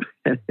learn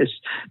Spanish,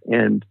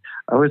 and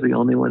I was the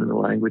only one in the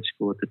language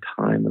school at the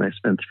time, and I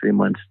spent 3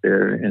 months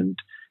there, and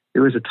it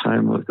was a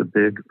time of the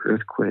big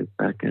earthquake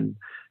back in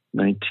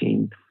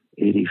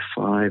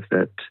 1985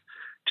 that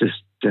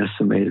just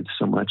decimated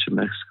so much of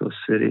Mexico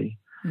City.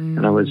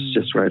 And I was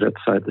just right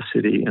outside the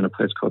city in a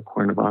place called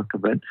Cuernavaca,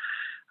 but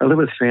I lived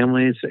with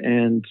families,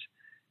 and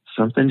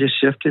something just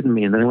shifted in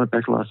me. And then I went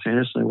back to Los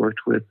Angeles and I worked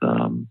with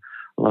a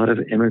lot of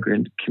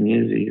immigrant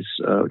communities,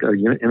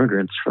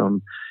 immigrants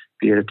from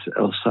be it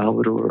El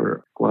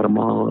Salvador,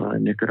 Guatemala,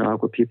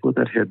 Nicaragua, people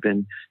that had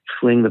been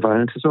fleeing the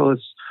violence, as well as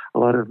a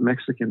lot of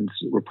Mexicans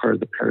were part of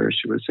the parish.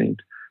 It was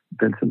St.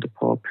 Vincent de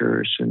Paul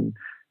Parish in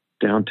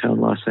downtown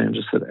Los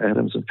Angeles at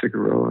Adams and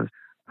Figueroa.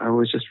 I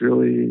was just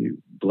really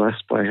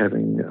blessed by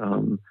having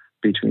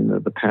between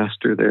the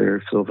pastor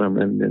there, Phil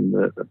Verman, and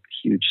the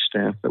huge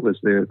staff that was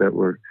there that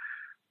were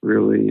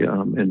really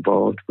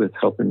involved with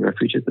helping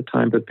refugees at the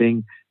time, but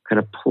being kind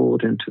of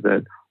pulled into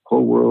that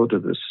whole world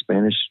of the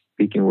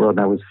Spanish-speaking world. And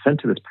I was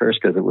sent to this parish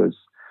because it was,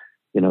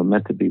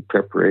 meant to be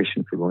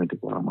preparation for going to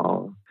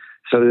Guatemala.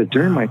 So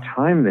during my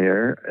time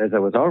there, as I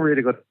was all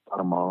ready to go to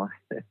Guatemala,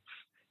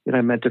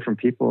 I met different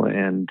people,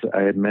 and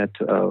I had met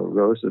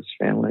Rosa's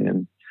family,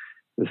 and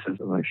this is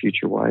my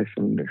future wife,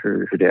 and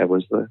her dad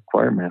was the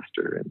choir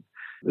master, and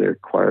their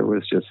choir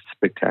was just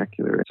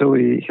spectacular. So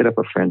we hit up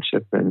a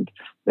friendship, and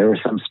there were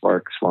some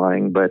sparks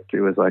flying, but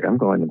it was like, I'm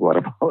going to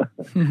Guatemala.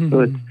 So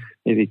let's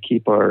maybe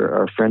keep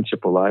our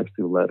friendship alive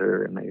through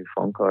letter and maybe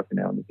phone call every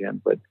now and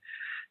again. But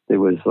it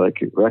was like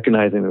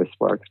recognizing there were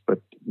sparks, but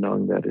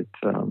knowing that it,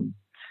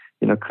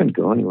 couldn't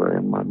go anywhere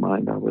in my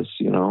mind. I was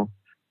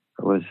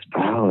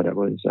valid. I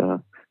was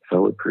a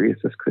fellow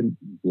priest. This couldn't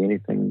be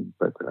anything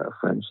but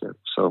friendship.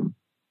 So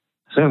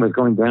I was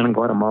going down in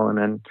Guatemala, and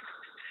then,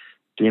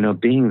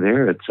 being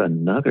there, it's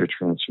another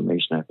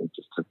transformation, I think,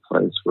 just took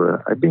place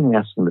where I've been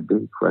asking the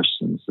big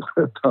questions.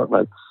 I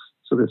thought,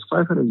 so there's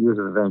 500 years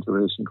of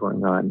evangelization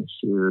going on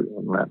here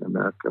in Latin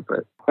America,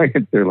 but why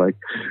aren't there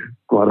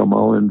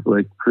Guatemalans,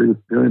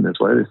 priests doing this?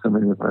 Why are there so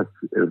many of us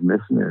as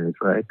missionaries,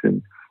 right?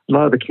 And a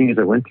lot of the kingdoms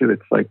I went to,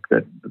 it's like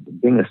that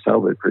being a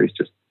celibate priest,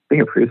 just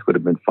being a priest would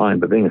have been fine,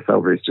 but being a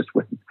celibate priest just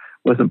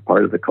wasn't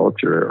part of the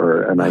culture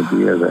or an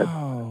idea that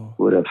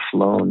would have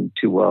flown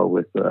too well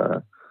with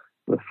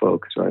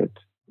folks, right?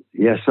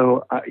 Yeah,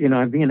 so,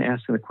 I've been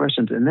asking the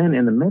questions. And then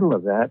in the middle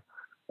of that,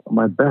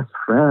 my best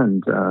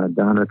friend, Don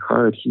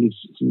Ricard, he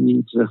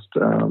just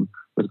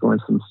was going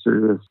some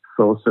serious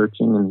soul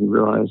searching, and he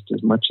realized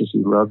as much as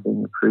he loved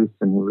being a priest,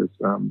 and we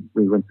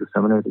went to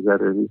seminary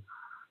together,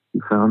 he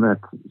found that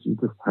he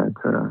just had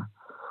to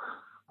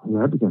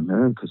get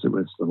married because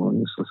the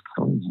loneliness was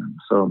killing him.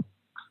 So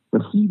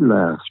when he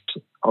left,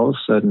 all of a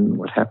sudden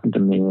what happened to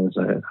me is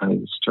I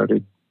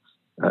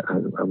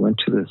went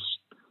to this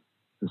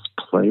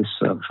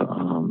place of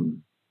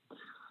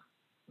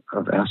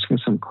asking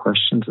some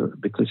questions,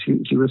 because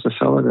he was a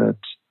fellow that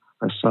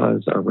I saw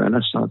as a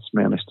Renaissance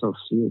man. I still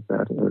see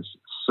that as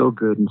so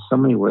good in so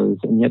many ways,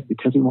 and yet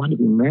because he wanted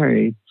to be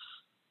married,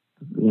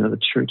 the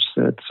church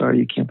said, sorry,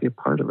 you can't be a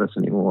part of us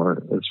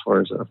anymore as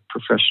far as a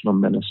professional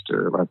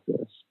minister like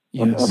this.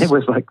 Yes. And it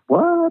was like,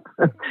 what?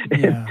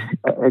 Yeah.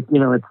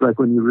 It's like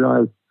when you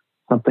realize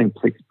something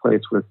takes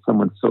place with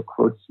someone so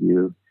close to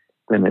you,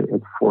 then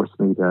it forced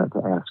me to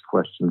ask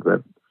questions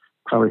that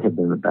probably had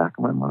been in the back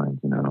of my mind,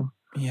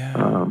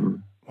 Yeah.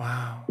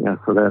 Wow. Yeah,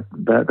 so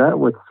that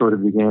would sort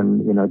of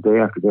begin, day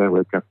after day I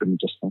wake up and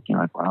just thinking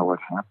wow, what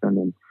happened?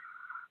 And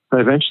so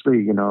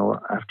eventually,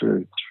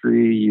 after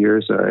 3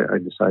 years, I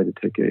decided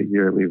to take a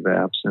year leave of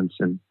absence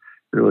and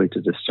really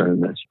to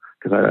discern this.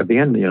 Because I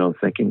began,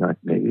 thinking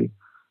maybe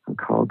I'm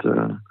called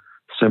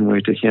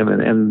similarly to him.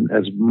 And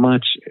as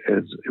much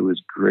as it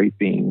was great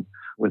being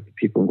with the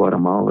people in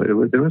Guatemala,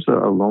 there was a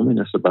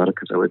loneliness about it,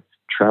 because I would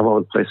travel all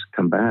the place,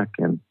 come back,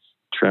 and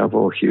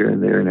travel here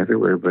and there and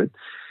everywhere, but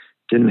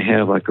didn't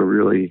have a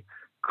really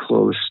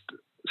close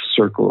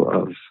circle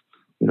of,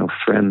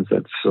 friends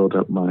that filled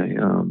up my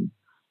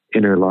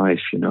inner life,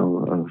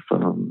 of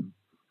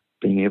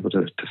being able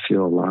to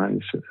feel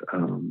alive,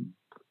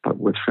 but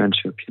with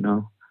friendship,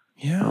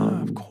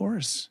 Yeah, of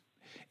course.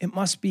 It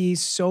must be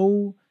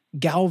so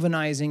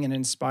galvanizing and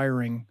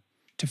inspiring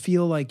to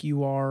feel like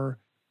you are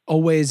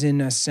always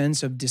in a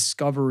sense of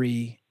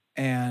discovery,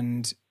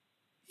 and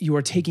you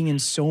are taking in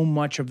so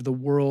much of the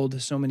world,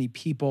 so many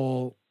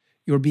people.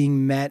 You're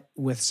being met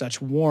with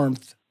such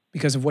warmth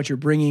because of what you're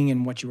bringing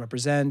and what you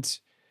represent.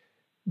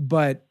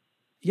 But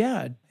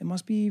yeah, it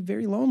must be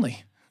very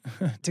lonely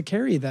to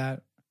carry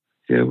that.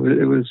 Yeah,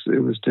 it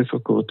was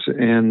difficult.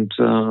 And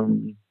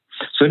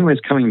so anyways,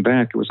 coming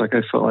back, it was like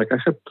I felt like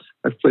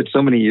I've put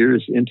so many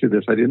years into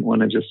this. I didn't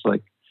want to just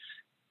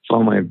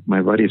follow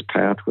my buddy's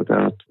path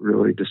without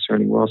really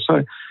discerning well.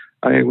 So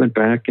I went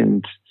back,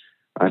 and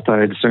I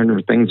thought I discerned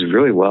things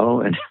really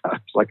well, and I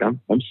was like, I'm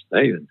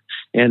staying.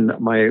 And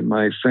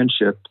my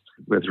friendship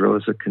with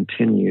Rosa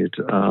continued.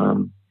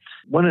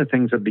 One of the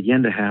things that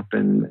began to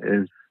happen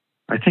is,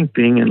 I think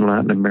being in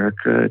Latin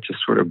America just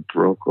sort of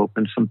broke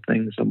open some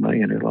things in my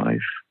inner life.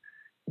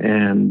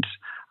 And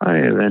I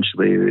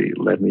eventually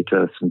led me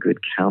to some good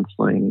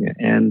counseling.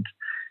 And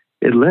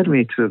it led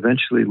me to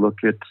eventually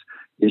look at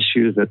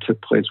issues that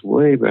took place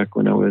way back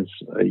when I was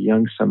a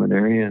young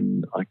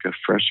seminarian, like a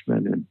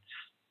freshman. And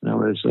I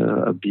was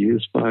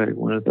abused by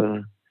one of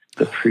the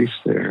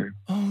priests there.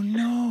 Oh,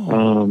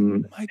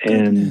 no. My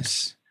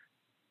goodness.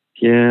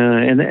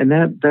 And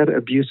that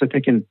abuse, I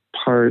think, in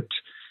part,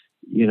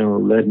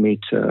 led me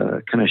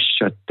to kind of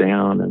shut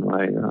down, and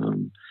my,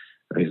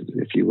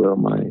 if you will,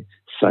 my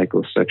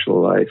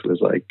psychosexual life was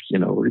like,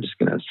 we're just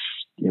going to,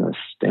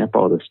 stamp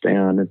all this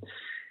down.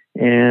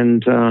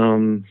 And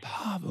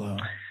Pablo.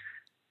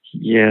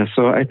 Yeah,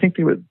 so I think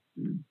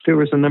there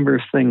was a number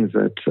of things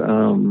that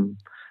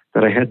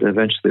I had to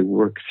eventually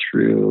work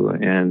through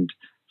and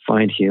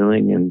find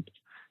healing. And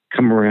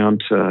come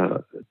around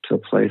to a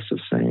place of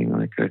saying,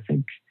 like, I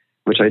think,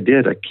 which I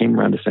did, I came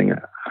around to saying,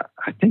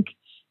 I think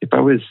if I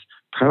was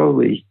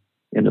probably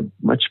in a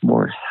much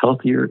more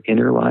healthier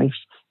inner life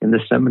in the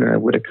seminary, I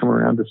would have come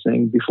around to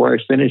saying, before I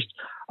finished,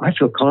 I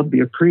feel called to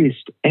be a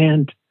priest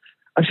and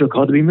I feel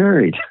called to be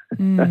married.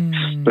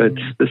 But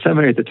the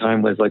seminary at the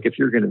time was like, if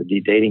you're going to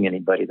be dating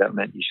anybody, that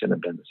meant you shouldn't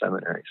have been in the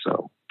seminary.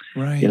 So,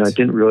 right. It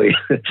didn't really,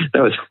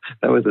 that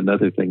was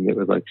another thing that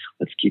was like,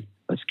 let's keep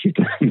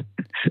them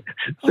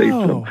safe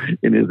from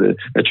any of the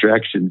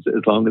attractions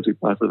as long as we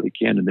possibly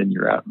can. And then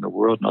you're out in the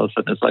world and all of a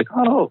sudden it's like,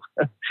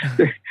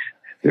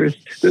 there's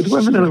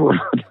women in the world.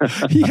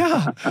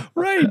 Yeah,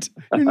 right.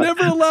 You're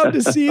never allowed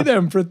to see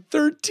them for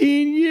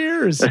 13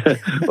 years. or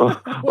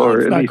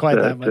it's at not least quite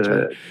that much.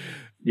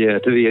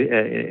 To be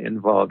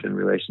involved in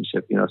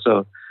relationship,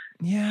 So,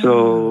 yeah.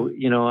 So,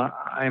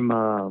 I'm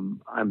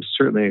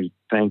certainly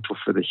thankful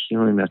for the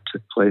healing that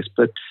took place,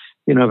 but,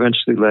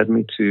 eventually led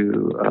me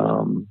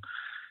to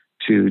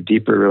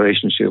deeper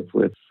relationship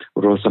with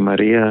Rosa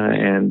Maria.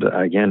 And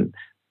again,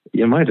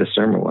 my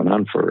discernment went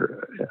on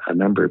for a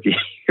number of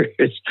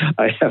years,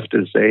 I have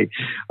to say.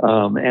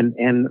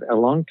 And a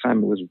long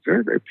time, it was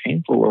very, very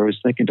painful where I was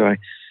thinking, do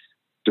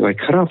I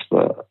cut off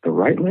the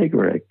right leg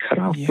or do I cut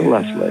off the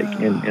left leg?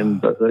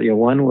 And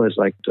one was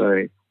like, do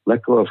I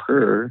let go of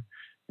her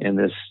in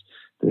this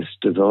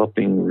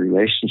developing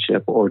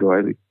relationship, or do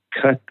I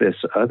cut this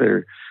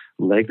other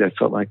leg that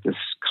felt like this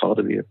call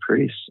to be a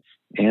priest?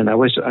 And I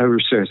was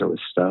serious. I was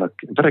stuck,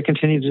 but I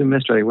continued to do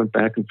ministry. I went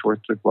back and forth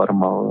to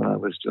Guatemala. I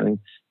was doing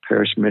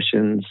parish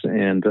missions,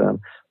 and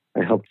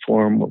I helped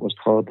form what was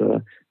called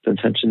the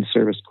Detention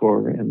Service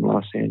Corps in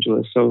Los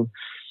Angeles. So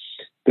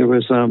there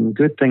was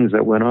good things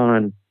that went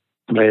on,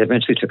 but I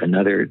eventually took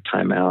another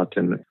time out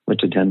and went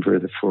to Denver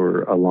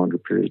for a longer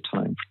period of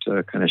time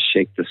to kind of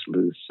shake this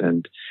loose.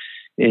 And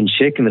in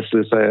shaking this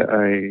loose,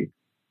 I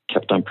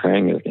kept on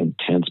praying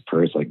intense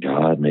prayers like,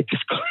 God, make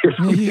this clear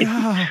for me.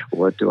 Yeah.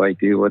 What do I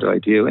do? What do I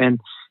do? And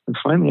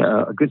finally,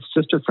 a good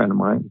sister friend of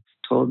mine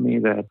told me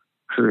that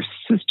her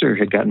sister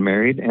had gotten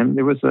married, and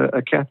there was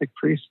a Catholic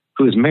priest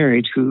who was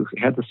married who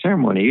had the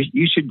ceremony.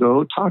 You should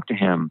go talk to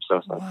him. So I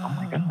was like, oh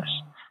my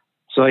gosh.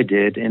 So I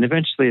did, and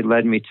eventually it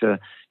led me to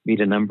meet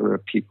a number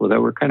of people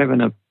that were kind of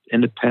in an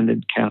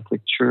independent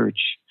Catholic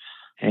church,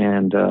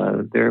 and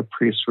their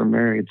priests were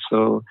married.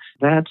 So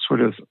that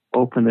sort of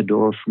opened the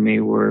door for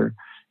me where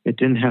it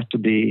didn't have to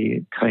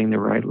be cutting the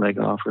right leg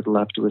off or the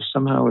left. It was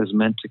somehow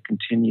meant to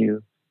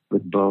continue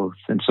with both.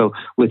 And so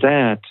with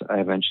that, I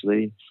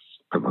eventually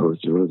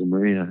proposed to Rosa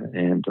Maria,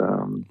 and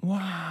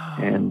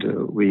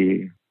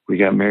we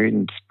got married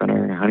and spent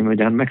our honeymoon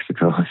down in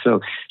Mexico.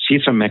 So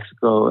she's from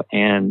Mexico,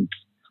 and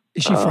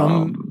is she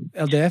from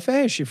El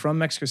DF? Is she from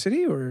Mexico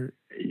City, or?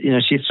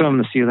 She's from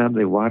the Ciudad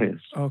de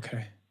Juarez.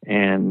 Okay.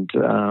 And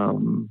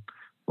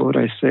what would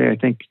I say? I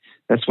think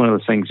that's one of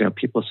the things,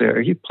 people say, are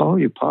you Paul,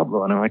 you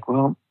Pablo? And I'm like,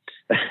 well,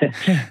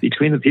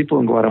 between the people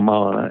in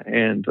Guatemala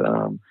and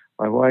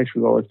my wife,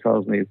 who always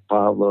calls me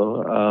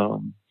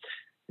Pablo,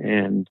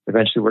 and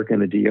eventually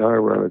working in the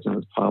DR where I was known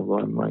as Pablo,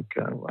 I'm like,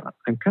 well,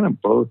 I'm kind of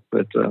both,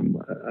 but I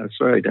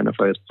sort of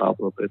identify as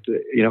Pablo. But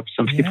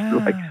some people are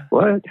like,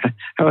 what?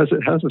 How is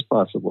this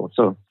possible?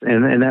 So,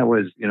 and that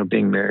was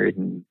being married,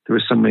 and there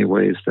were so many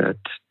ways that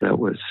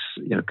was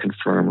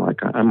confirmed.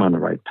 Like, I'm on the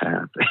right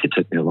path. It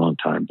took me a long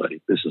time,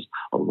 buddy. This is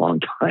a long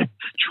time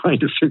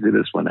trying to figure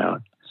this one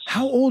out.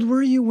 How old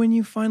were you when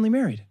you finally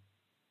married?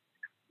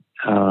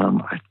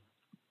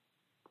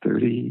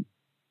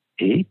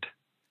 38.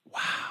 Wow.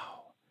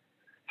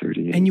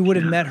 38. And you would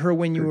have met her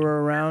when you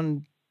were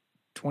around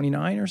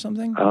 29 or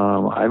something?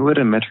 I would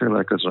have met her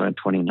like I was around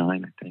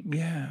 29, I think.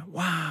 Yeah.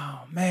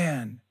 Wow,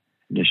 man.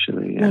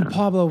 Initially, yeah. Well,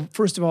 Pablo,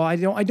 first of all, I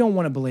don't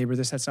want to belabor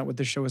this. That's not what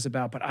this show is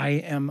about. But I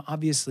am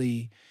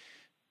obviously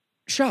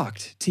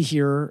shocked to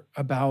hear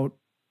about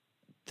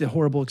the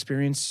horrible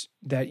experience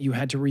that you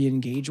had to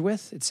re-engage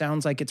with. It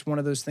sounds like it's one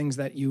of those things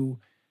that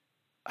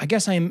I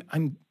guess I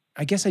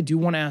do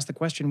want to ask the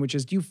question, which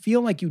is, do you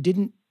feel like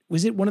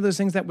was it one of those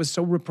things that was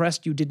so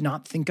repressed you did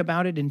not think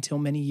about it until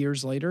many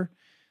years later?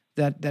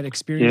 That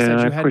experience that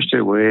you had? I pushed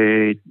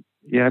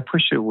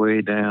it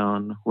way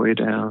down, which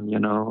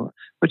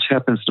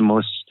happens to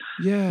most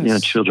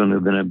children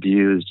who've been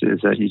abused, is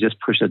that you just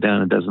push it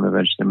down. It doesn't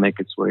eventually make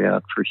its way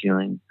out for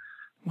healing.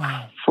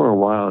 Wow. For a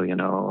while,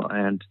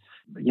 and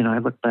I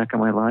look back at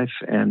my life,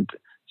 and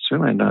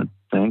certainly I'm not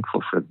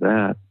thankful for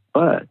that.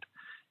 But,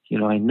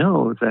 I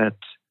know that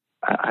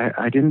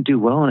I didn't do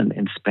well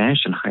in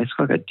Spanish in high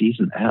school. I got D's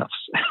and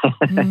F's.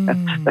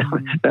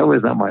 That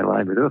was not my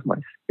line, but it was my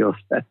skill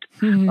set.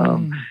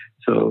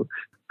 So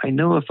I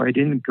know if I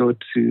didn't go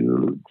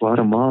to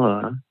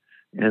Guatemala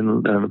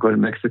and go to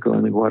Mexico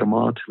and then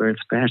Guatemala to learn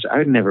Spanish,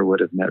 I never would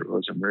have met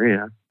Rosa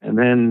Maria. And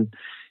then,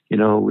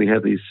 we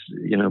have these,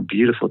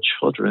 beautiful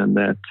children,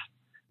 that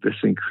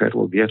this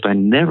incredible gift. I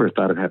never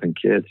thought of having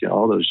kids.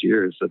 All those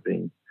years of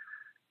being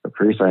a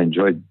priest, I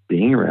enjoyed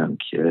being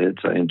around kids.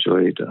 I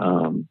enjoyed,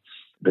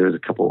 there's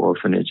a couple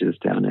orphanages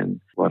down in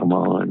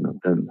Guatemala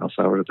and then El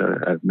Salvador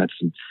that I've met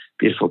some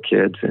beautiful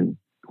kids. And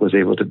was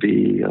able to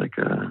be like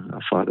a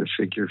father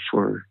figure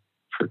for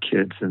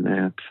kids in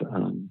that,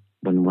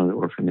 when one of the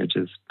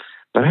orphanages.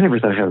 But I never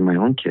thought of having my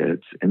own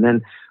kids. And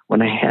then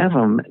when I have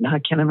them, now I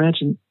can't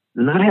imagine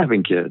not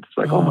having kids. It's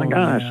like, oh my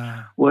gosh,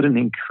 what an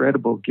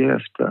incredible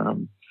gift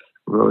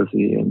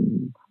Rosie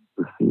and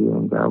Lucia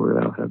and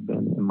Gabrielle have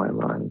been in my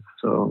life.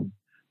 So,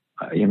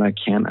 I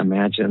can't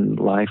imagine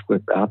life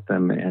without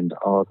them and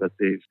all that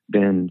they've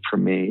been for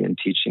me and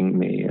teaching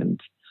me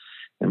and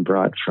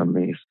brought from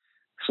me.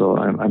 So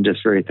I'm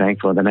just very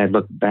thankful. And then I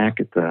look back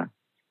at the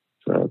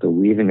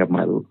weaving of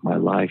my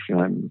life.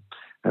 I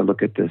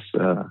look at this.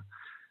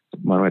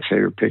 One of my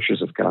favorite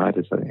pictures of God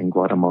is in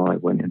Guatemala. I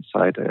went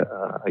inside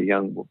a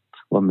young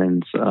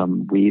woman's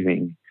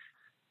weaving.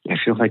 I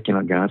feel like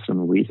God's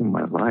been weaving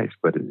my life,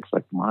 but it's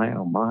like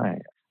oh my!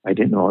 I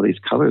didn't know all these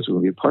colors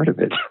would be a part of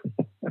it.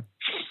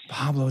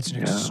 Pablo, it's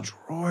an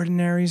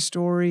extraordinary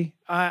story.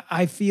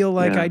 I feel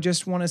like I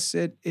just want to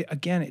sit.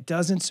 Again, it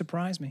doesn't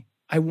surprise me.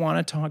 I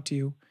want to talk to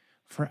you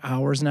for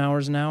hours and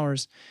hours and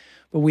hours.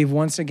 But we've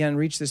once again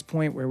reached this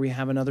point where we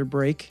have another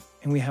break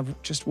and we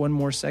have just one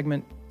more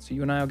segment. So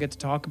you and I will get to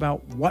talk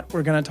about what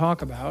we're going to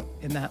talk about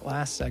in that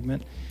last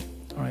segment.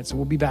 All right, so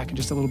we'll be back in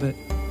just a little bit.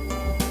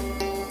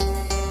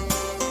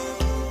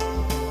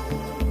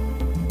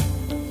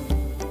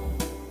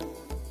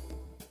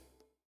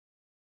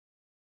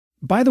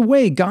 By the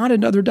way, God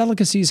and Other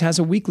Delicacies has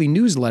a weekly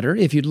newsletter.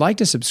 If you'd like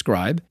to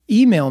subscribe,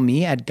 email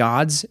me at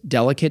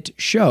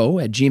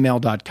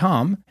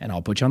godsdelicateshow@gmail.com and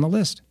I'll put you on the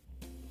list.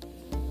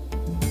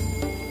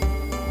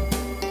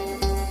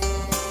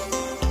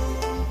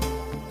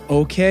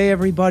 Okay,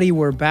 everybody,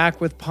 we're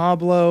back with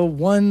Pablo.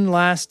 One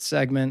last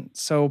segment.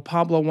 So,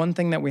 Pablo, one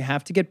thing that we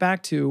have to get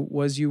back to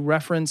was you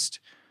referenced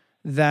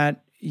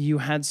that you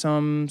had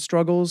some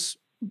struggles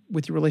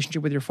with your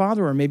relationship with your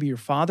father, or maybe your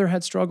father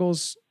had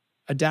struggles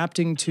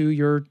adapting to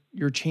your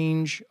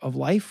change of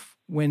life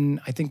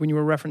when you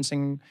were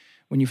referencing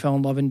when you fell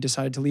in love and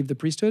decided to leave the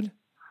priesthood?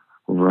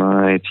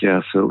 Right,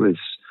 yeah. So it was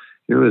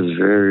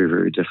very,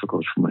 very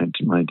difficult for my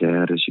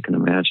dad, as you can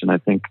imagine. I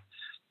think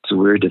it's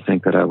weird to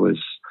think that I was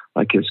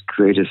like his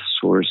greatest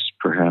source,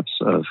 perhaps,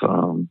 of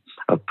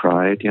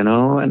pride, and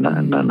not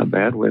in a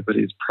bad way, but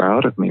he's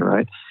proud of me,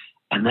 right?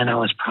 And then I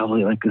was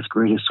probably like his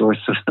greatest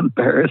source of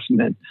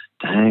embarrassment.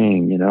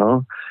 Dang,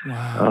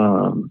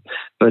 Wow.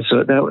 But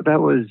so that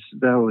was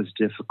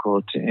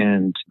difficult,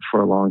 and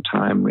for a long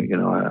time,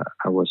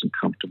 I wasn't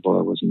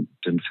comfortable.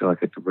 Didn't feel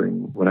like I could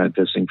bring, when I was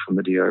visiting from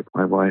the DR,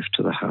 my wife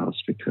to the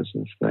house because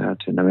of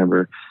that. And I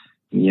remember,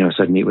 so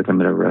I'd meet with him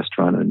at a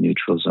restaurant in a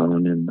neutral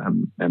zone, and I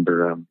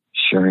remember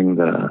sharing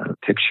the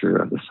picture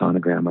of the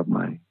sonogram of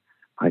my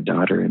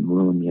daughter in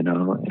womb, and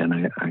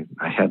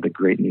I had the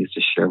great news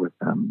to share with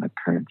them, my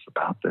parents,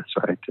 about this,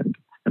 right?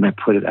 And I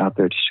put it out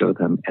there to show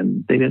them,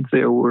 and they didn't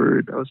say a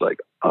word. I was like,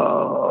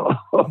 oh.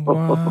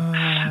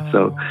 Wow.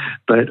 So,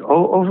 but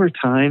over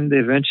time, they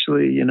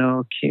eventually,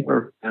 came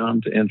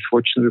around, and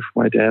fortunately,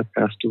 before my dad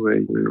passed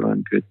away, we were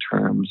on good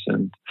terms.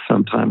 And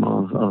sometime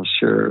I'll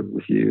share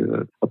with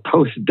you a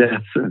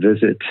post-death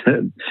visit,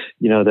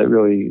 that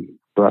really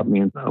brought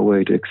me a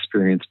way to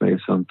experience maybe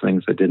some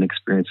things I didn't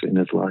experience in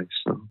his life.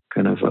 So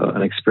kind of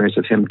an experience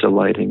of him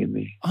delighting in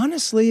me.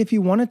 Honestly, if you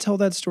want to tell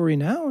that story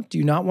now, do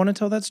you not want to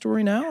tell that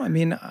story now? I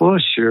mean... Well,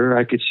 sure,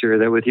 I could share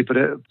that with you. But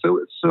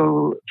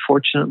so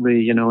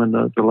fortunately, in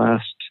the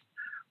last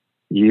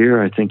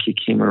year, I think he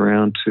came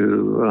around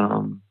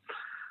to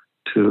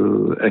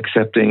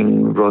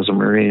accepting Rosa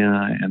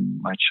Maria and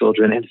my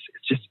children. And it's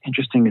just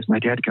interesting is my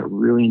dad got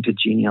really into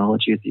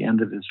genealogy at the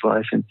end of his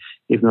life. And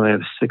even though I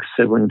have 6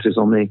 siblings, there's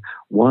only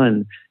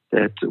one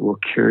that will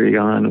carry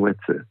on with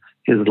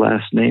his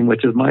last name,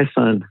 which is my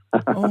son.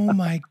 Oh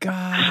my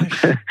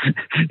gosh. So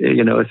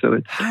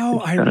it's how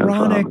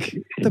ironic.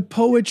 The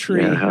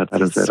poetry. Yeah, how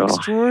does that all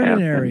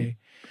extraordinary. happen?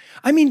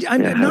 I mean,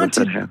 not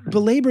to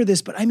belabor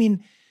this, but I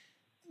mean,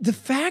 the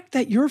fact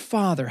that your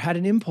father had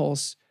an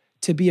impulse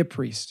to be a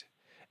priest,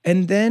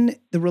 and then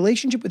the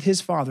relationship with his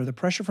father, the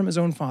pressure from his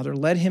own father,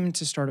 led him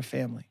to start a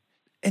family.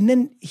 And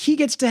then he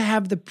gets to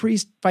have the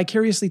priest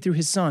vicariously through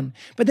his son.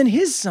 But then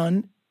his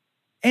son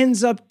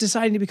ends up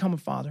deciding to become a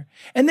father.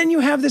 And then you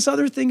have this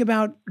other thing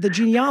about the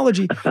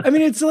genealogy. I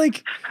mean, it's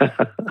like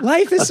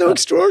life is so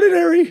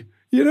extraordinary.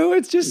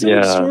 It's just so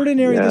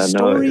extraordinary. The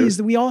stories,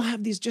 we all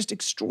have these just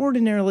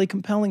extraordinarily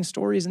compelling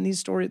stories. And this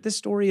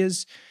story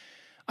is...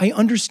 I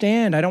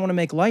understand. I don't want to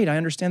make light. I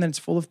understand that it's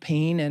full of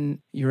pain, and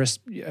you're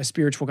a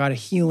spiritual guide, a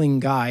healing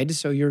guide.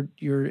 So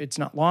it's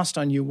not lost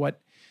on you what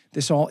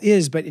this all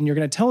is, and you're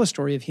going to tell a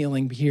story of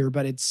healing here,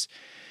 but it's,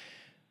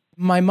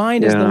 my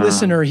mind as the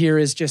listener here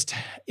is just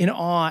in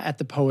awe at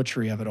the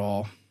poetry of it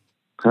all.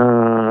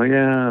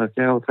 Yeah.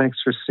 Well, thanks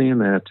for seeing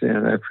that.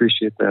 And I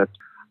appreciate that.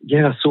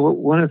 Yeah. So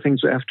one of the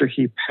things after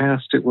he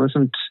passed, it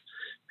wasn't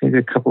maybe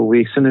a couple of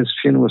weeks, and his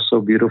funeral was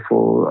so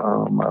beautiful.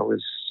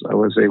 I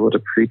was able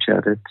to preach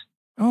at it.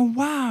 Oh,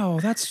 wow.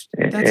 That's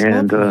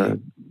and, lovely.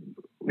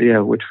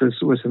 Which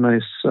was a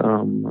nice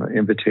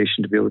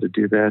invitation to be able to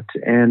do that.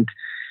 And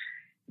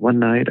one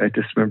night I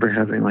just remember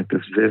having like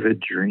this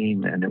vivid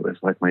dream, and it was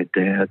like my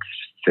dad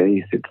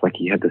face. It's like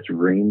he had this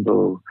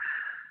rainbow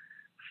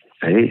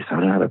face. I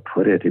don't know how to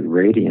put it.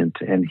 Radiant.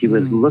 And he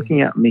was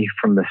looking at me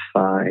from the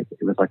side.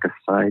 It was like a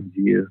side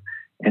view.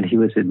 And he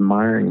was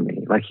admiring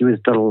me, like he was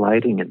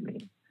delighting in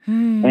me.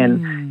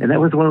 And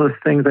that was one of those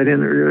things I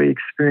didn't really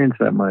experience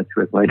that much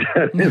with my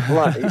dad in his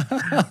life.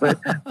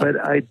 But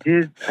I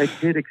did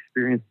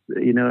experience,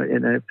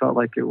 and I felt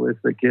like it was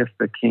a gift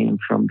that came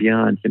from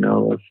beyond,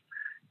 of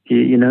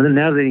he, now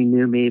that he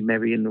knew me,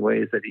 maybe in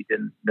ways that he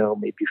didn't know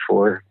me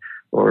before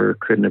or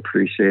couldn't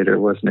appreciate or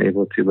wasn't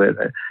able to.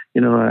 But,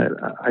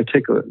 I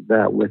take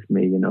that with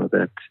me,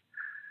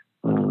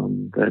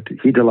 that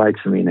he delights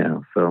in me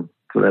now. So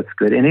that's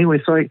good. And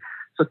anyway,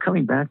 so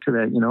coming back to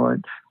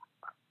that,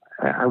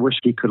 I wish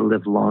he could have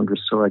lived longer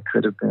so I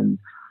could have been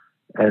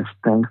as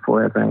thankful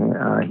as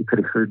he could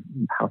have heard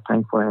how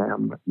thankful I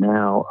am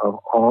now of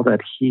all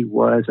that he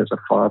was as a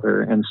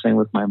father, and same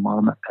with my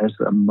mom as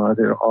a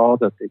mother, all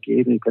that they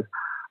gave me, because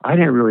I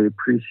didn't really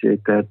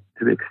appreciate that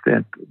to the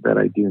extent that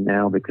I do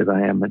now because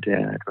I am a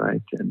dad,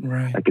 right? And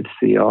I could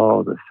see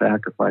all the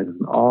sacrifices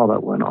and all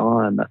that went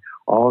on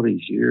all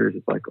these years.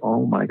 It's like,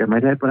 oh my God. My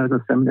dad, when I was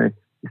in seminary,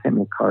 he sent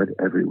me a card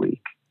every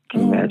week.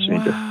 Can you imagine?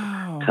 Wow.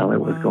 Just tell me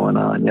what's going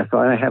on. Yeah, so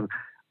I have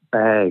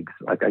bags.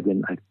 Like I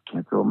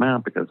can't throw them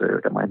out because they're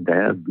got my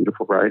dad's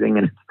beautiful writing,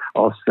 and it's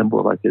all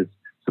symbol like his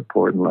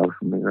support and love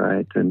for me,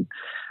 right? And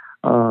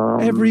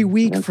every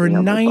week for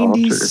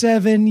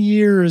 97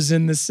 years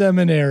in the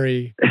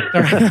seminary.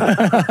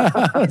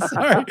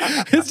 Sorry.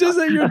 It's just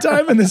that your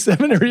time in the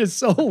seminary is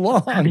so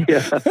long.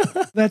 Yeah.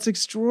 That's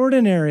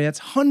extraordinary. That's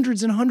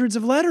hundreds and hundreds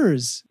of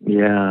letters.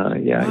 Yeah, wow.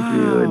 I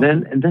do.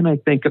 And then I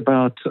think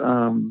about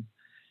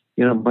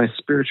my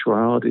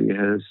spirituality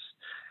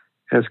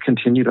has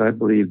continued, I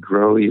believe,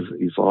 grow,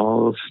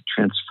 evolve,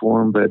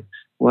 transform. But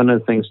one of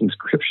the things in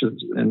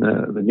scriptures in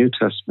the New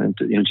Testament,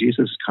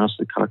 Jesus is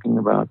constantly talking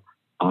about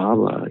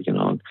Abba,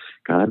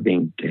 God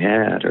being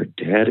dad or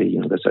daddy.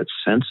 There's that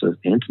sense of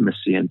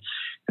intimacy, and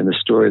the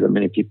story that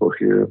many people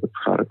hear of the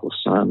prodigal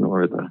son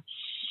or the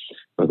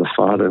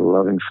father, the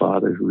loving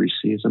father who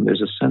receives them.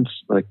 There's a sense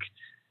like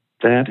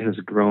that has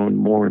grown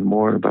more and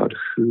more about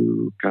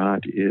who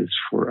God is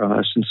for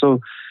us. And so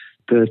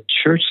the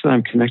church that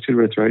I'm connected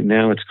with right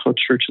now, it's called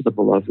Church of the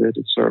Beloved.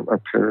 It's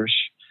our parish,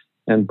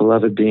 and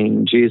beloved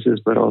being Jesus,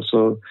 but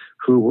also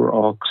who we're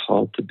all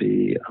called to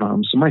be.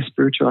 So my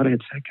spirituality,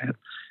 it's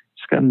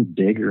gotten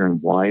bigger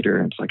and wider.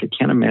 And it's like, I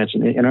can't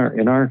imagine it. In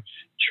our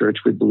church,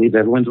 we believe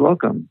everyone's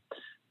welcome.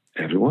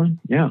 Everyone?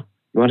 Yeah.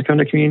 You want to come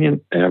to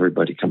communion?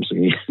 Everybody comes to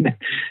communion.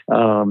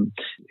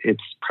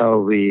 It's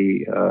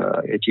probably,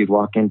 if you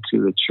walk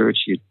into the church,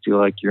 you'd feel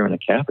like you're in a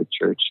Catholic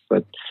church,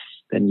 but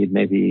then you'd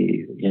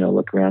maybe,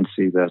 look around and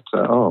see that,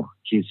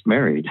 he's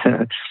married.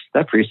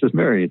 That priest is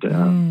married.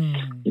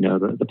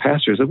 The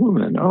pastor is a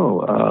woman.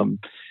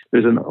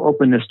 There's an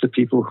openness to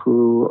people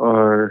who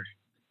are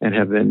and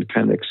have been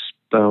kind of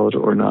expelled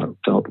or not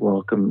felt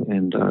welcome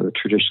in the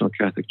traditional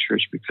Catholic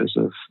Church because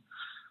of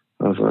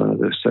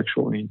their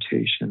sexual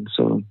orientation.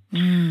 So,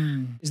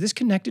 is this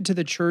connected to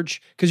the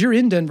church? Because you're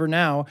in Denver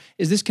now.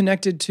 Is this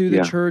connected to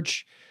the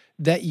church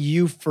that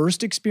you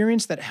first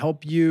experienced that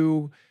helped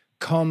you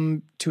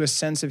come to a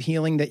sense of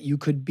healing that you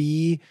could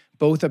be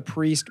both a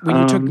priest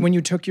when you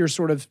took your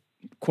sort of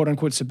quote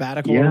unquote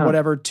sabbatical or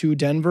whatever to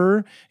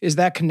Denver? Is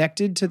that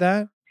connected to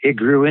that? It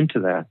grew into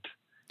that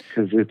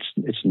because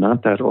it's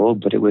not that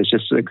old, but it was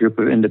just a group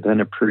of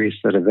independent priests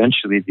that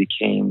eventually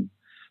became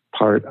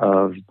part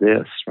of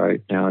this.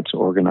 Right now, it's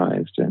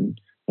organized, and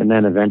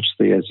then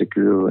eventually, as it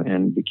grew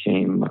and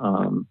became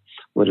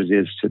what it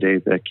is today,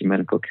 the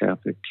Ecumenical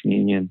Catholic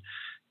Communion,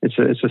 it's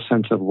a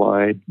sense of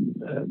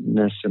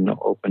wideness and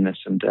openness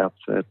and depth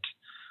that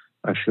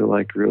I feel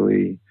like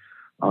really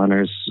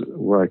honors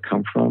where I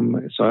come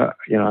from. So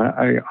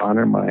I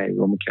honor my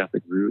Roman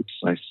Catholic roots.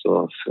 I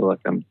still feel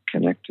like I'm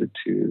connected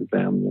to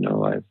them.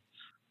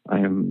 I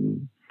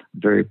am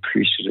very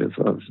appreciative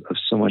of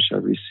so much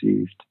I've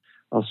received.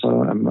 Also,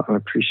 I'm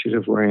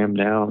appreciative where I am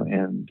now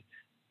and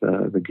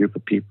the group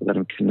of people that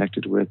I'm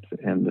connected with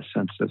and the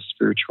sense of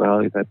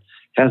spirituality that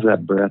has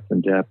that breadth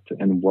and depth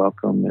and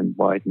welcome and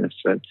wideness.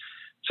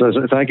 So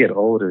as I get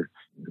older,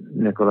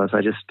 Nicholas,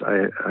 I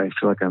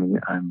feel like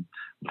I'm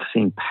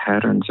seeing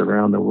patterns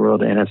around the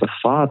world. And as a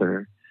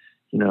father,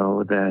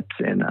 that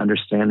and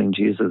understanding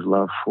Jesus'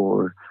 love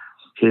for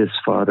his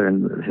father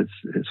and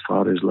his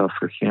father's love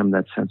for him,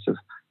 that sense of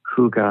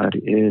who God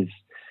is,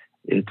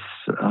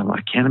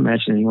 I can't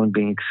imagine anyone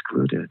being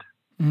excluded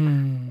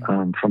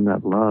from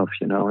that love,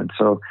 And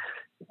so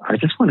I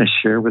just want to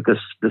share with this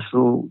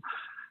little,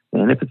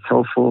 and if it's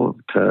helpful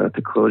to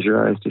close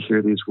your eyes to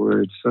hear these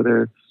words. So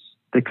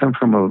they come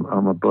from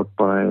a book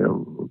by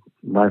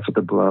Life of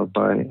the Beloved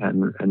by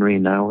Henri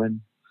Nouwen,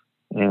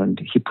 and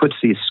he puts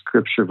these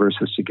scripture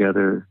verses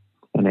together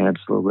and adds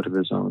a little bit of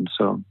his own.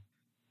 So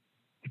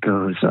it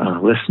goes,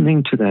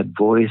 listening to that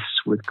voice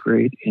with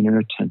great inner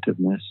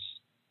attentiveness,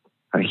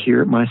 I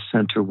hear at my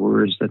center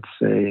words that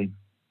say,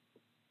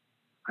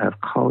 I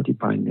have called you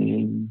by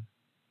name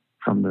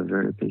from the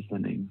very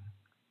beginning.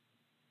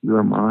 You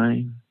are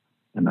mine,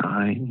 and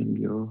I am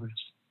yours.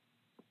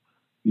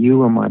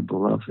 You are my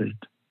beloved,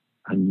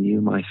 on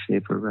you my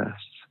favor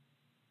rests.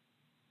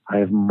 I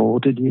have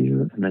molded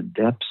you in the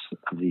depths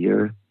of the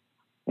earth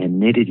and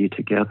knitted you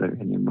together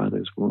in your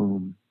mother's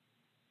womb.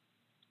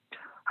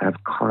 I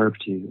have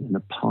carved you in the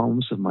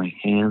palms of my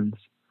hands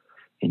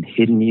and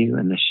hidden you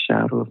in the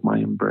shadow of my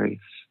embrace.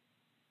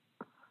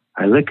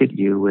 I look at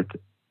you with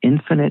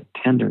infinite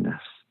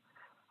tenderness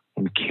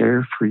and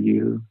care for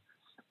you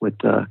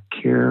with a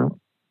care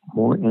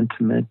more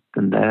intimate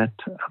than that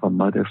of a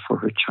mother for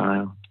her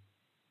child.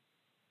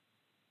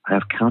 I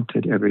have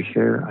counted every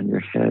hair on your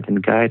head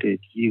and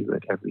guided you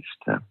at every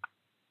step.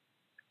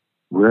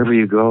 Wherever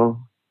you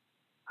go,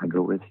 I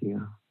go with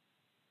you.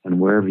 And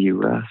wherever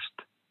you rest,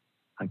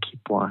 I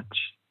keep watch.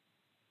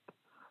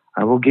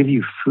 I will give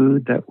you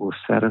food that will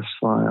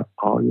satisfy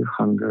all your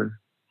hunger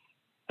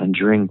and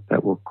drink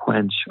that will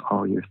quench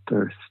all your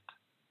thirst.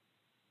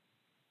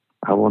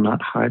 I will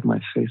not hide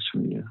my face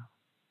from you.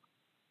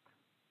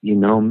 You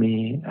know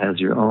me as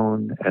your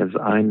own, as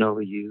I know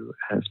you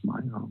as my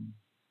own.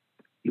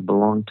 You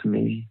belong to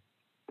me,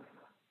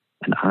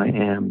 and I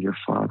am your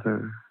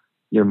father,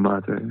 your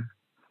mother,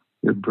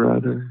 your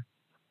brother,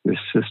 your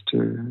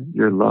sister,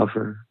 your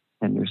lover,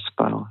 and your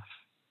spouse.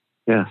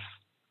 Yes,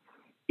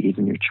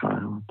 even your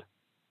child.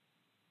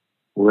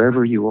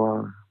 Wherever you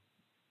are,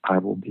 I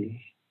will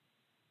be.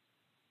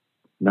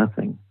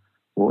 Nothing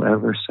will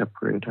ever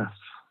separate us.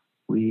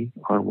 We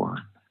are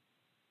one.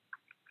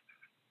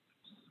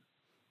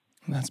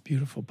 That's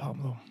beautiful,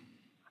 Pablo.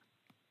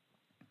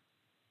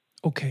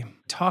 Okay,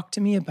 talk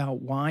to me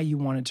about why you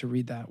wanted to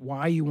read that,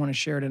 why you want to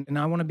share it. And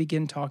I want to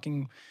begin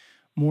talking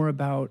more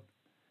about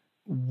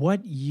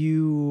what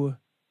you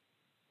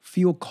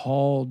feel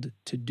called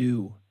to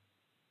do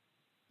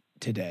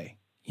today.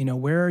 You know,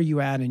 where are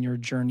you at in your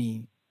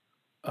journey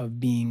of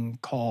being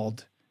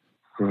called?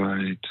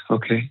 Right.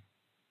 Okay.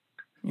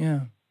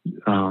 Yeah.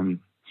 I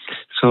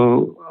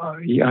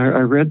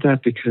read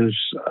that because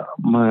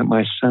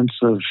my sense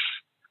of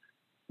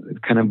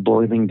kind of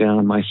boiling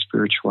down my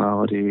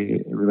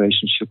spirituality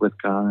relationship with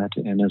God,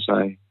 and as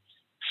I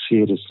see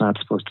it, it's not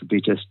supposed to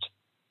be just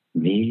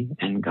me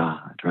and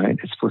God, right?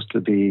 It's supposed to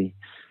be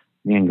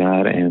me and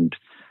God and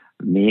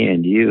me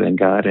and you and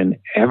God and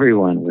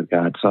everyone with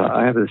God. So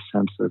I have a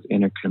sense of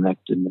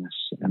interconnectedness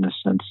and a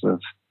sense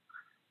of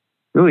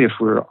really if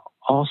we're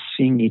all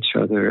seeing each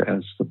other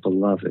as the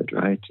beloved,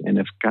 right? And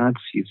if God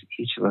sees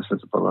each of us as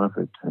a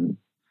beloved, then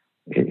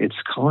it's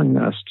calling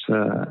us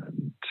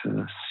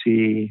to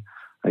see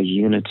a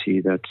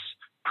unity that's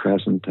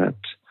present that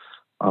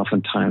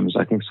oftentimes,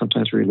 I think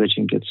sometimes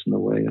religion gets in the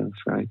way of,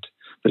 right?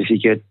 But if you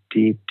get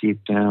deep,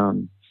 deep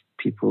down,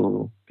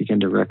 people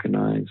begin to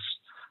recognize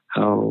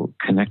how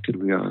connected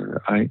we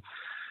are.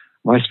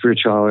 My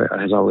spirituality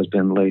has always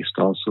been laced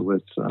also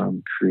with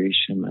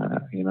creation.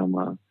 I'm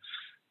a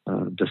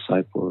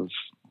disciple of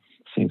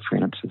St.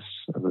 Francis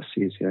of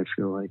Assisi. I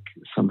feel like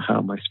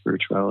somehow my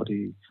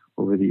spirituality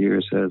over the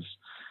years has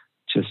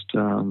just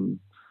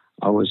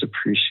always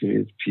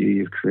appreciated the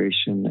beauty of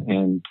creation.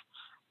 And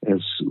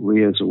as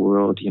we as a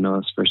world,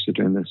 especially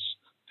during this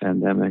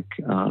pandemic,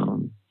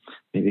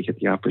 maybe get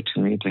the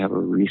opportunity to have a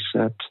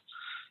reset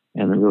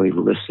and really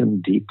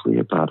listen deeply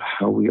about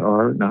how we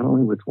are, not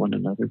only with one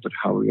another, but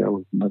how we are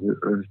with Mother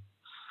Earth.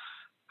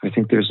 I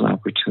think there's an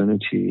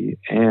opportunity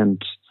and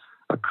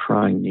a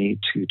crying need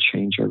to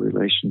change our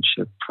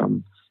relationship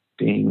from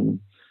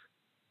being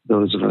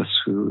those of us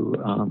who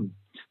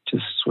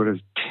just sort of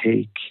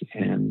take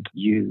and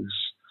use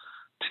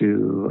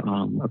to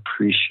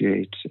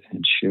appreciate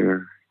and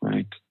share,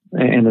 right?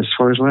 And as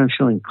far as what I'm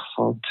feeling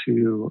called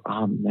to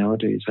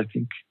nowadays, I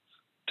think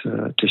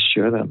to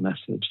share that message.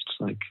 It's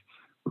like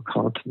we're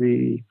called to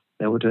be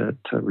able to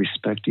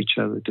respect each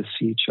other, to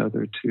see each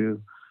other,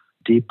 to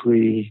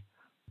deeply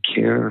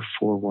care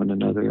for one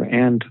another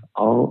and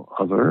all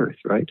of Earth,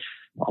 right?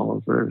 All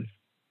of Earth.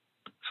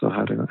 So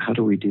how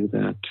do we do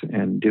that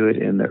and do it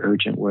in the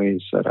urgent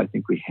ways that I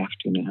think we have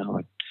to now?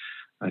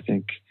 I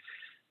think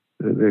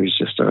there's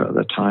just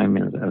the time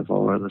of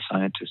all of the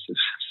scientists have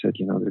said,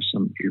 there's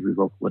some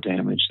irrevocable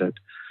damage that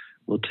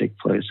will take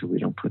place if we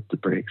don't put the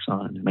brakes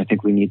on. And I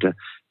think we need to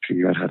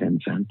figure out how to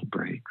invent the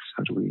brakes.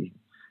 How do we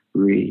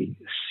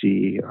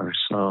re-see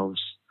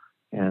ourselves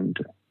and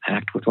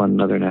act with one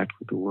another and act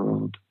with the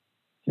world?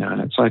 Yeah,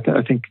 so I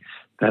think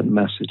that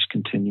message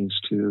continues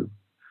to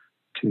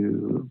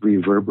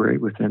reverberate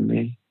within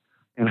me.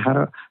 And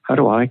how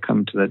do I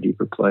come to that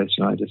deeper place?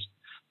 I just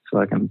feel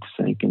like I'm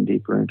sinking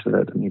deeper into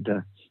that. I need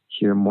to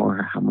hear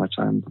more how much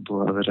I'm the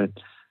beloved.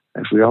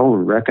 If we all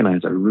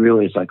recognize it,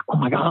 really, it's like, oh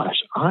my gosh,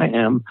 I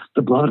am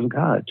the beloved of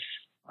God.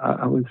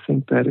 I would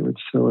think that it would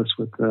fill us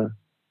with a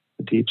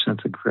deep sense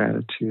of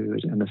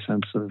gratitude and a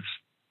sense of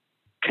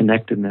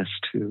connectedness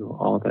to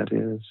all that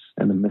is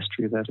and the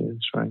mystery that is,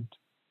 right?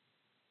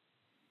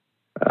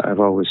 I've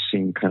always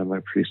seen kind of my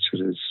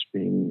priesthood as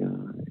being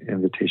an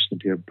invitation to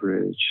be a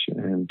bridge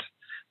and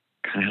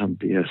kind of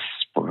be a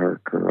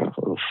spark or a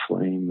little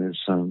flame is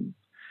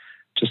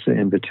just an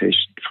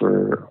invitation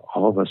for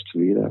all of us to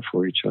be that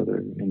for each other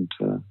and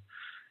to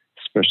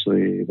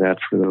especially that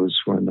for those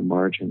who are in the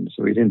margins.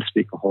 So we didn't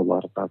speak a whole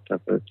lot about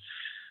that, but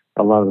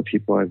a lot of the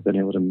people I've been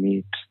able to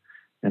meet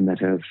and that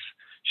have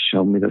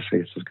shown me the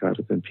face of God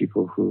have been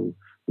people who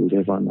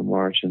live on the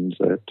margins,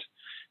 that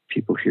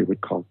people here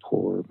would call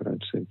poor, but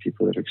I'd say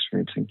people that are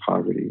experiencing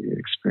poverty,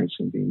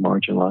 experiencing being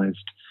marginalized,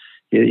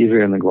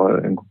 either in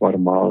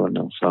Guatemala and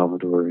El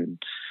Salvador and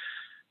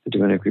the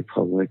Dominican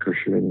Republic or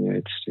here in the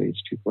United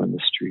States, people on the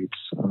streets.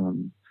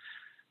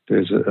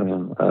 There's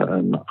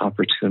an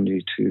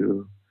opportunity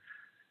to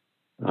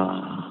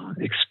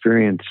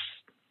experience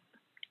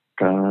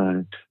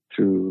God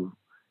through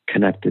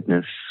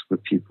connectedness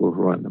with people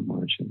who are on the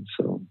margins.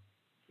 So,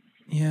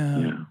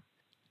 yeah.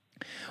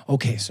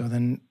 Okay, so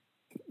then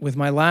with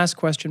my last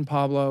question,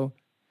 Pablo,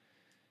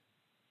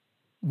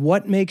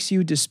 what makes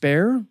you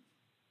despair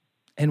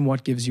and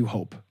what gives you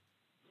hope?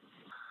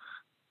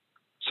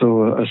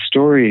 So a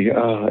story,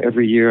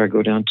 every year I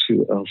go down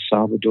to El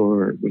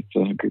Salvador with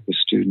a group of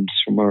students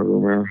from our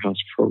Romero House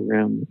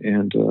program,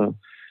 and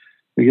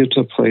we get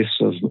to a place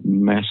of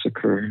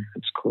massacre.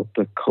 It's called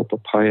the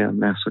Copapaya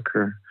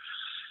Massacre.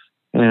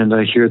 And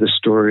I hear the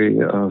story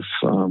of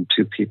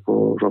two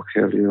people,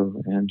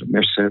 Rogelio and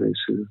Mercedes,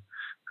 who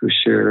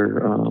share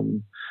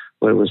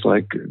what it was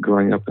like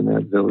growing up in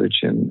that village.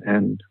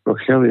 And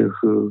Rogelio,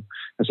 who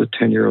as a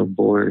 10-year-old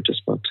boy, or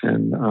just about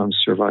 10,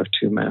 survived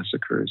 2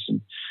 massacres.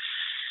 And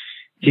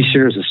he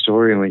shares a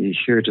story, and when you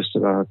hear just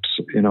about,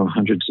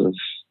 hundreds of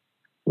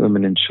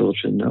women and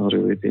children,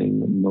 elderly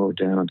being mowed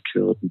down,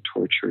 killed, and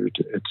tortured,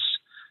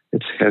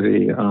 it's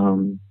heavy.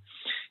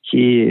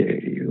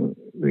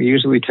 We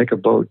usually take a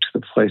boat to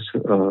the place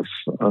of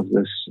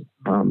this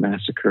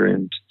massacre,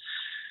 and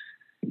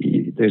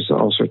there's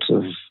all sorts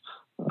of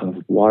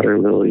water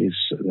lilies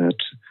that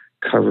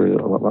cover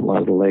a lot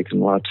of the lake,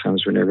 and a lot of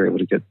times we're never able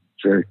to get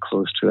very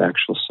close to the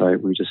actual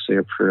site. We just say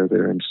a prayer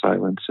there in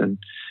silence. And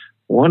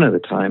one of the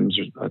times,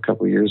 a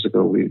couple of years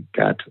ago, we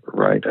got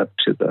right up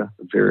to the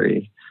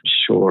very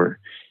shore,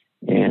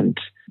 and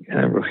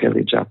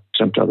Rogelio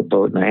jumped out of the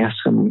boat, and I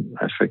asked him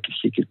if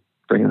he could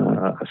bring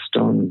a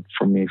stone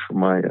for me for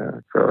my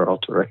prayer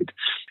altar, right?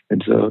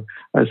 And so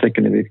I was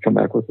thinking if he'd come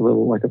back with a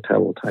little, like a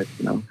pebble type,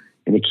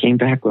 and he came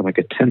back with like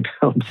a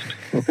 10-pound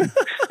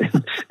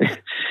stone.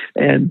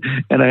 and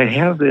I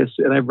have this,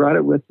 and I brought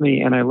it with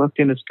me, and I looked,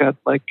 and it's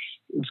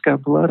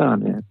got blood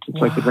on it. It's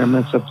like the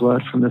remnants of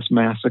blood from this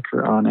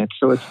massacre on it.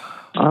 So it's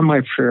on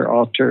my prayer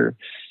altar.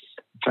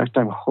 In fact,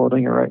 I'm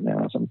holding it right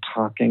now as I'm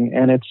talking,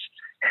 and it's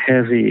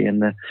heavy,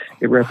 and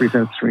it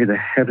represents for me the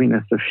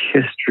heaviness of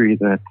history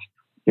that,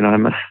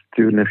 I'm a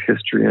student of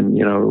history, and,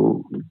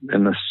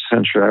 in the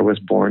century I was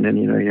born in,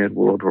 you had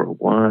World War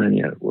I, and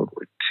you had World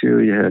War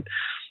II, you had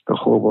the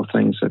horrible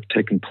things that have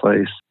taken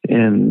place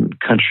in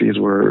countries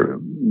where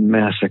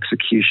mass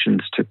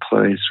executions took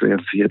place. We have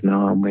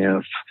Vietnam, we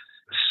have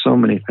so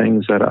many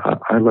things that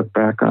I look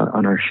back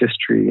on our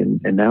history,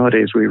 and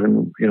nowadays we're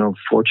even,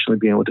 fortunately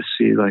being able to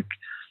see,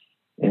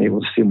 and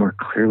able to see more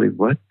clearly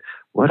what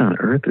on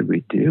earth did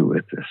we do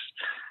with this,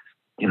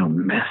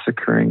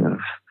 massacring of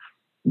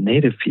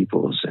Native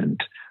peoples,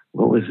 and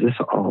what was this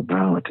all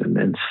about? And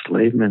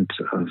enslavement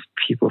of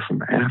people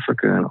from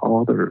Africa, and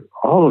all of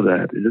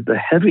that. The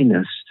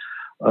heaviness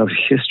of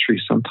history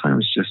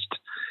sometimes just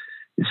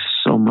is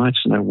so much,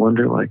 and I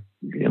wonder,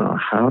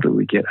 how do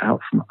we get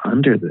out from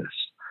under this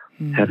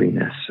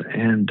heaviness?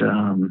 And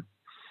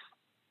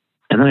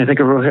then I think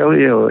of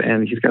Rogelio,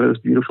 and he's got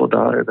this beautiful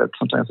daughter that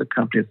sometimes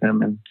accompanies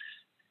him,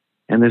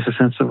 and there's a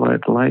sense of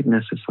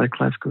lightness. It's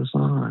like life goes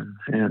on,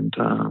 and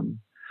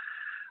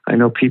I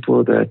know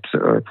people that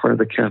are part of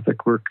the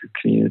Catholic work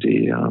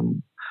community.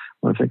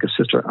 I think of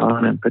Sister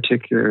Anna in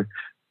particular,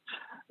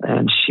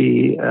 and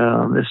she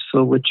is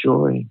filled with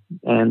joy,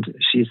 and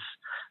she's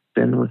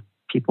been with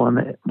people on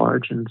the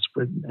margins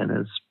and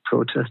has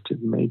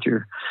protested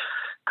major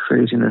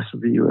craziness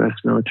of the U.S.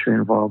 military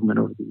involvement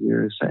over the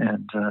years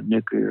and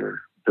nuclear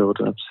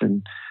buildups,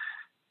 and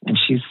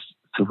she's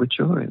filled with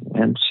joy,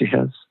 and she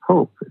has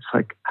hope. It's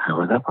like,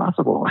 how is that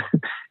possible?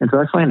 And so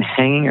I find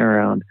hanging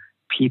around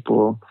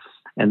people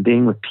and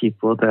being with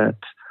people that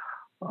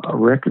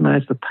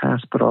recognize the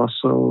past, but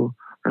also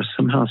are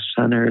somehow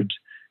centered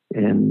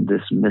in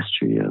this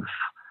mystery of,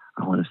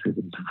 I want to say,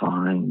 the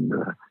divine,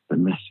 the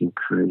mystery of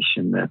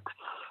creation that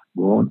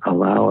won't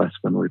allow us,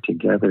 when we're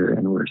together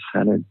and we're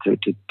centered,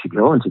 to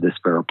go into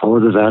despair, or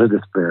pulls us out of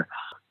despair,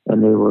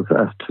 enables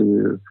us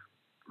to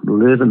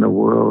live in the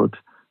world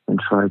and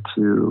try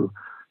to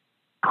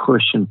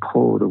push and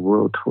pull the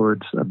world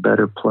towards a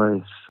better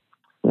place.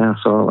 Yeah,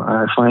 so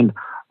I find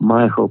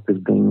my hope is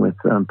being with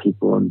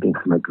people, and being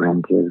with my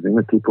grandkids, being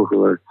with people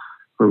who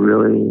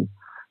really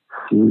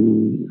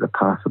see the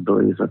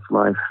possibilities of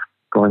life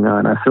going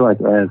on. I feel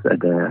like as a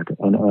dad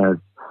and as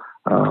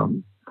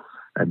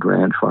a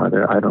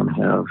grandfather, I don't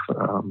have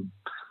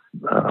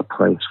a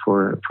place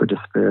for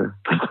despair,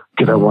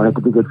 because I want it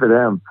to be good for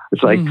them.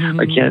 It's like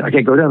I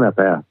can't go down that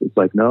path. It's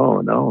like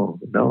no.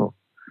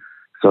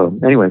 So,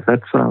 anyways,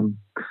 that's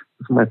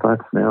my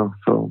thoughts now.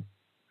 So,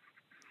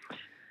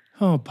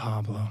 oh,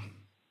 Pablo.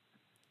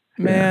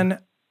 Man,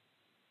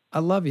 I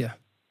love you.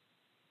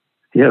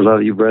 Yeah,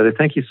 love you, brother.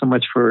 Thank you so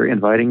much for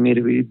inviting me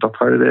to be a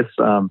part of this.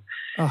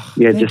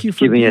 Just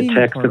give me a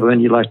text of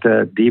when you'd like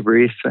to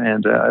debrief,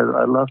 and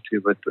I'd love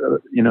to. But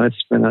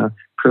it's been a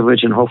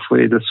privilege, and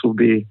hopefully this will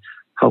be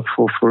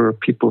helpful for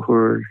people who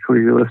are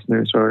your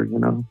listeners are.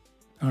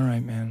 All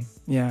right, man.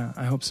 Yeah,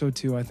 I hope so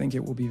too. I think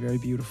it will be very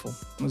beautiful.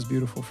 It was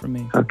beautiful for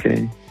me.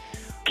 Okay.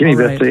 Give me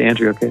best to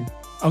Andrew, okay?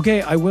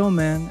 Okay, I will,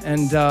 man.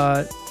 And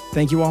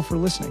thank you all for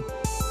listening.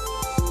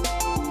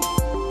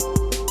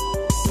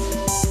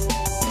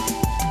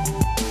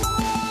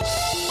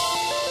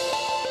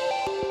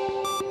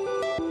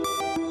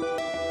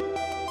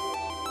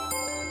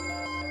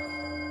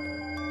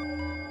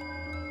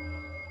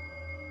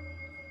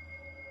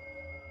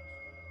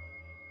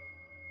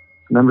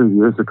 A number of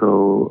years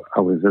ago,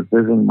 I was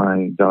visiting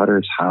my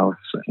daughter's house,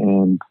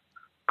 and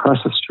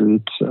across the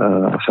street,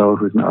 a fellow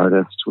who's an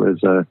artist was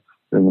doing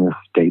an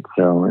estate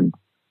sale, and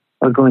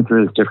I was going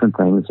through his different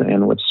things,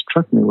 and what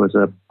struck me was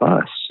a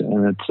bust,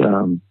 and it's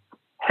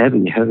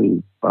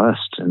heavy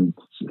bust, and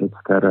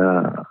it's got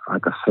a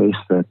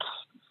face that's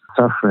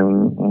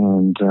suffering,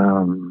 and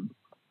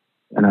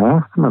I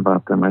asked him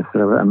about them. I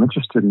said, I'm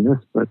interested in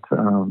this, but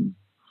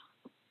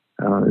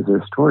is there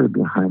a story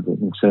behind it?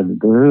 And he said,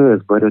 there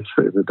is, but it's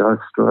a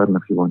dark story. I don't know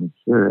if you want to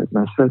hear it.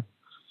 And I said,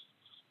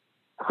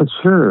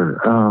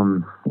 sure.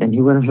 And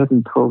he went ahead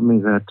and told me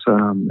that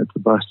it's the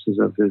bustes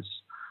of his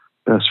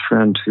best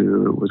friend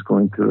who was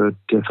going through a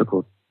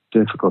difficult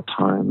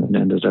time and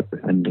ended up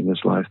ending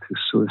his life through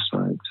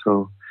suicide.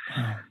 So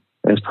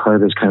as part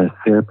of his kind of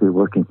therapy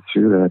working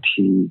through that,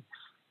 he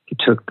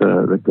took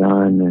the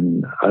gun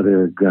and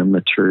other gun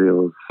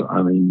materials,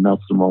 he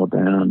melted them all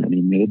down, and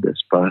he made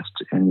this bust,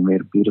 and he made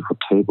a beautiful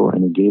table,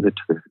 and he gave it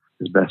to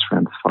his best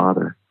friend's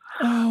father.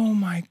 Oh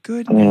my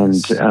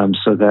goodness! And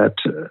so that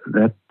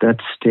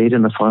stayed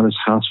in the father's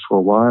house for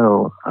a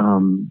while.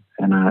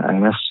 And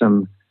I asked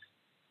him,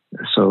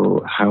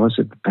 so how is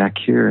it back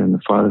here? And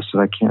the father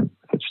said, I can't.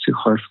 It's too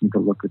hard for me to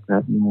look at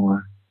that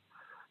anymore.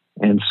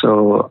 And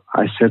so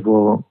I said,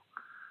 well,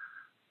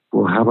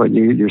 how about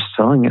you? You're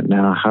selling it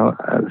now. How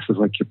this is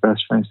like your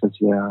best friend. He says,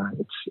 yeah,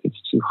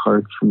 it's too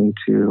hard for me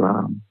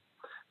to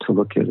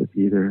look at it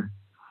either.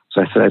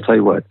 So I said, I tell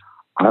you what,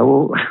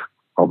 I'll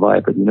buy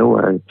it, but you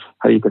know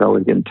how you could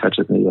always get in touch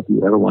with me if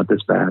you ever want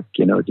this back.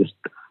 Just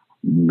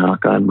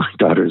knock on my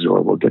daughter's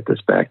door. We'll get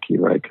this back to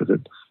you, right? Because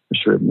I'm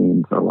sure it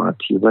means a lot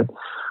to you. But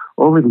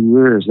over the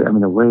years, it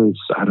weighs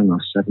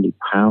 70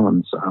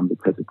 pounds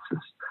because it's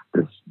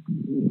this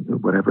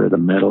whatever the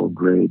metal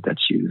grade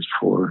that's used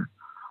for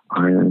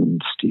iron,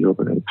 steel,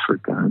 but it's for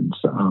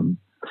guns.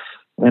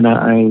 And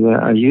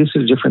I use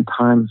it at different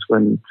times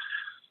when,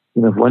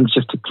 one's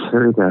just to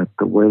carry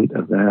the weight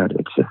of that.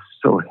 It's just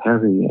so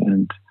heavy.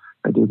 And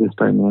I do this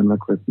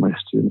dynamic with my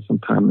students.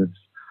 Sometimes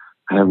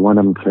I have one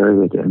of them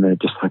carry it and they're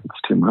just like,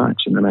 it's too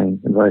much. And then I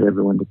invite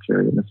everyone to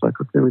carry it. And it's like,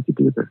 okay, we could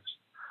do this.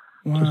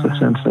 Wow. Just a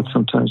sense that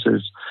sometimes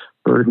there's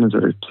burdens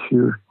that are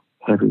too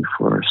heavy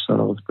for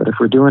ourselves. But if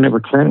we're doing it, we're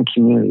carrying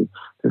community.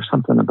 There's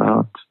something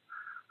about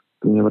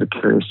being able to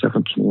carry stuff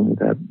in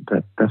community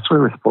that's where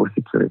we're supposed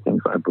to carry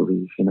things, I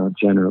believe,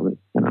 generally,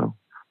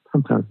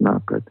 sometimes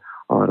not, but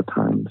a lot of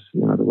times,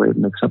 the way it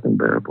makes something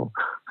bearable.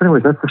 So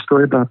anyways, that's the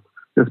story about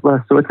this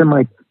bus. So it's in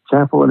my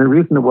chapel, and the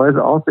reason it was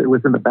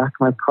in the back of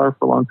my car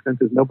for a long time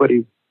because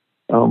nobody,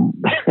 my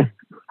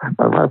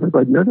wife was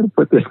like, you're going to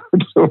put this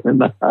in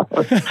the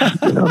house,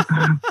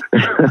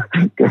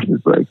 because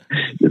it's like,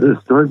 there's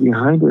a story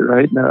behind it,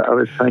 right? Now I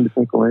was trying to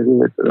think, well,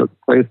 maybe it's a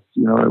place,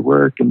 I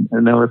work, and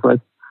I was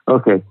like,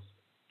 okay,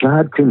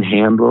 God can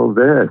handle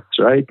this,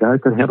 right?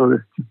 God can handle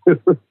this too.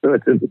 So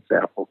it's in the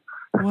chapel.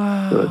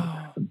 Wow. So it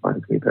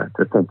reminds me to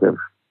think of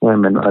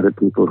him and other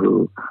people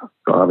who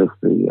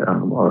obviously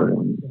are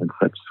in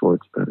such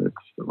sorts that it's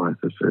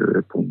life is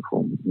very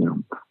painful,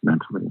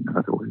 mentally and in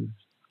other ways.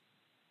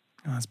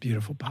 Oh, that's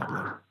beautiful,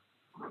 Pablo.